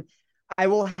say. And then I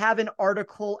will have an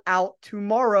article out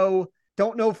tomorrow.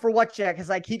 Don't know for what yet,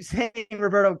 because I keep saying,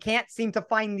 Roberto, can't seem to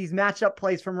find these matchup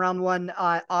plays from round 1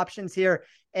 options here.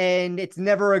 And it's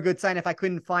never a good sign if I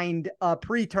couldn't find a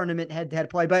pre-tournament head-to-head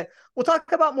play. But we'll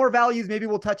talk about more values. Maybe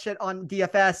we'll touch it on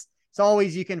DFS. As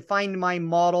always, you can find my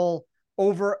model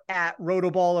over at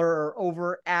Rotoballer or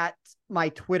over at my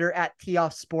Twitter at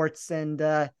Toff Sports. And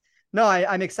no,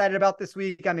 I'm excited about this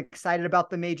week. I'm excited about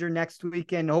the major next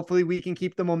week, and hopefully we can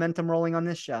keep the momentum rolling on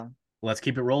this show. Let's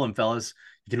keep it rolling, fellas.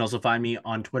 You can also find me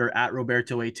on Twitter at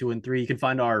Roberto8213. You can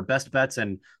find our best bets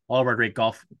and all of our great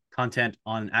golf content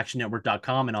on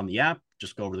actionnetwork.com and on the app.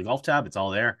 Just go over the golf tab. It's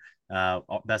all there.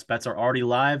 Best bets are already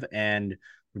live, and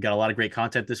we've got a lot of great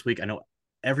content this week. I know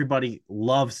everybody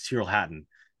loves Tyrrell Hatton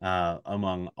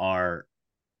among our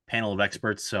panel of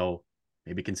experts. So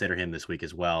maybe consider him this week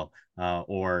as well,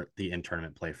 or the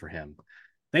in-tournament play for him.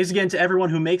 Thanks again to everyone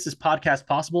who makes this podcast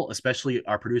possible, especially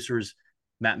our producers,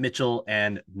 Matt Mitchell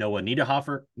and Noah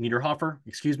Niederhofer.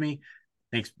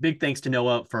 Big thanks to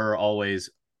Noah for always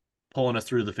pulling us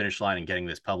through the finish line and getting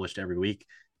this published every week.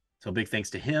 So big thanks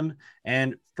to him,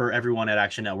 and for everyone at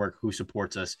Action Network who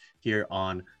supports us here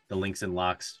on the Links and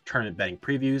Locks tournament betting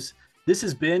previews. This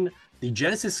has been the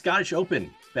Genesis Scottish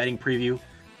Open betting preview.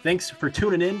 Thanks for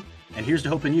tuning in, and here's to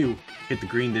hoping you hit the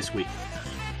green this week.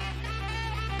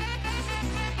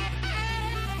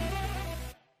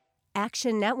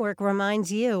 Action Network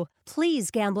reminds you,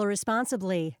 please gamble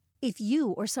responsibly. If you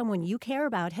or someone you care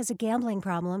about has a gambling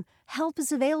problem, help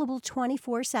is available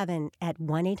 24/7 at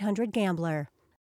 1-800-GAMBLER.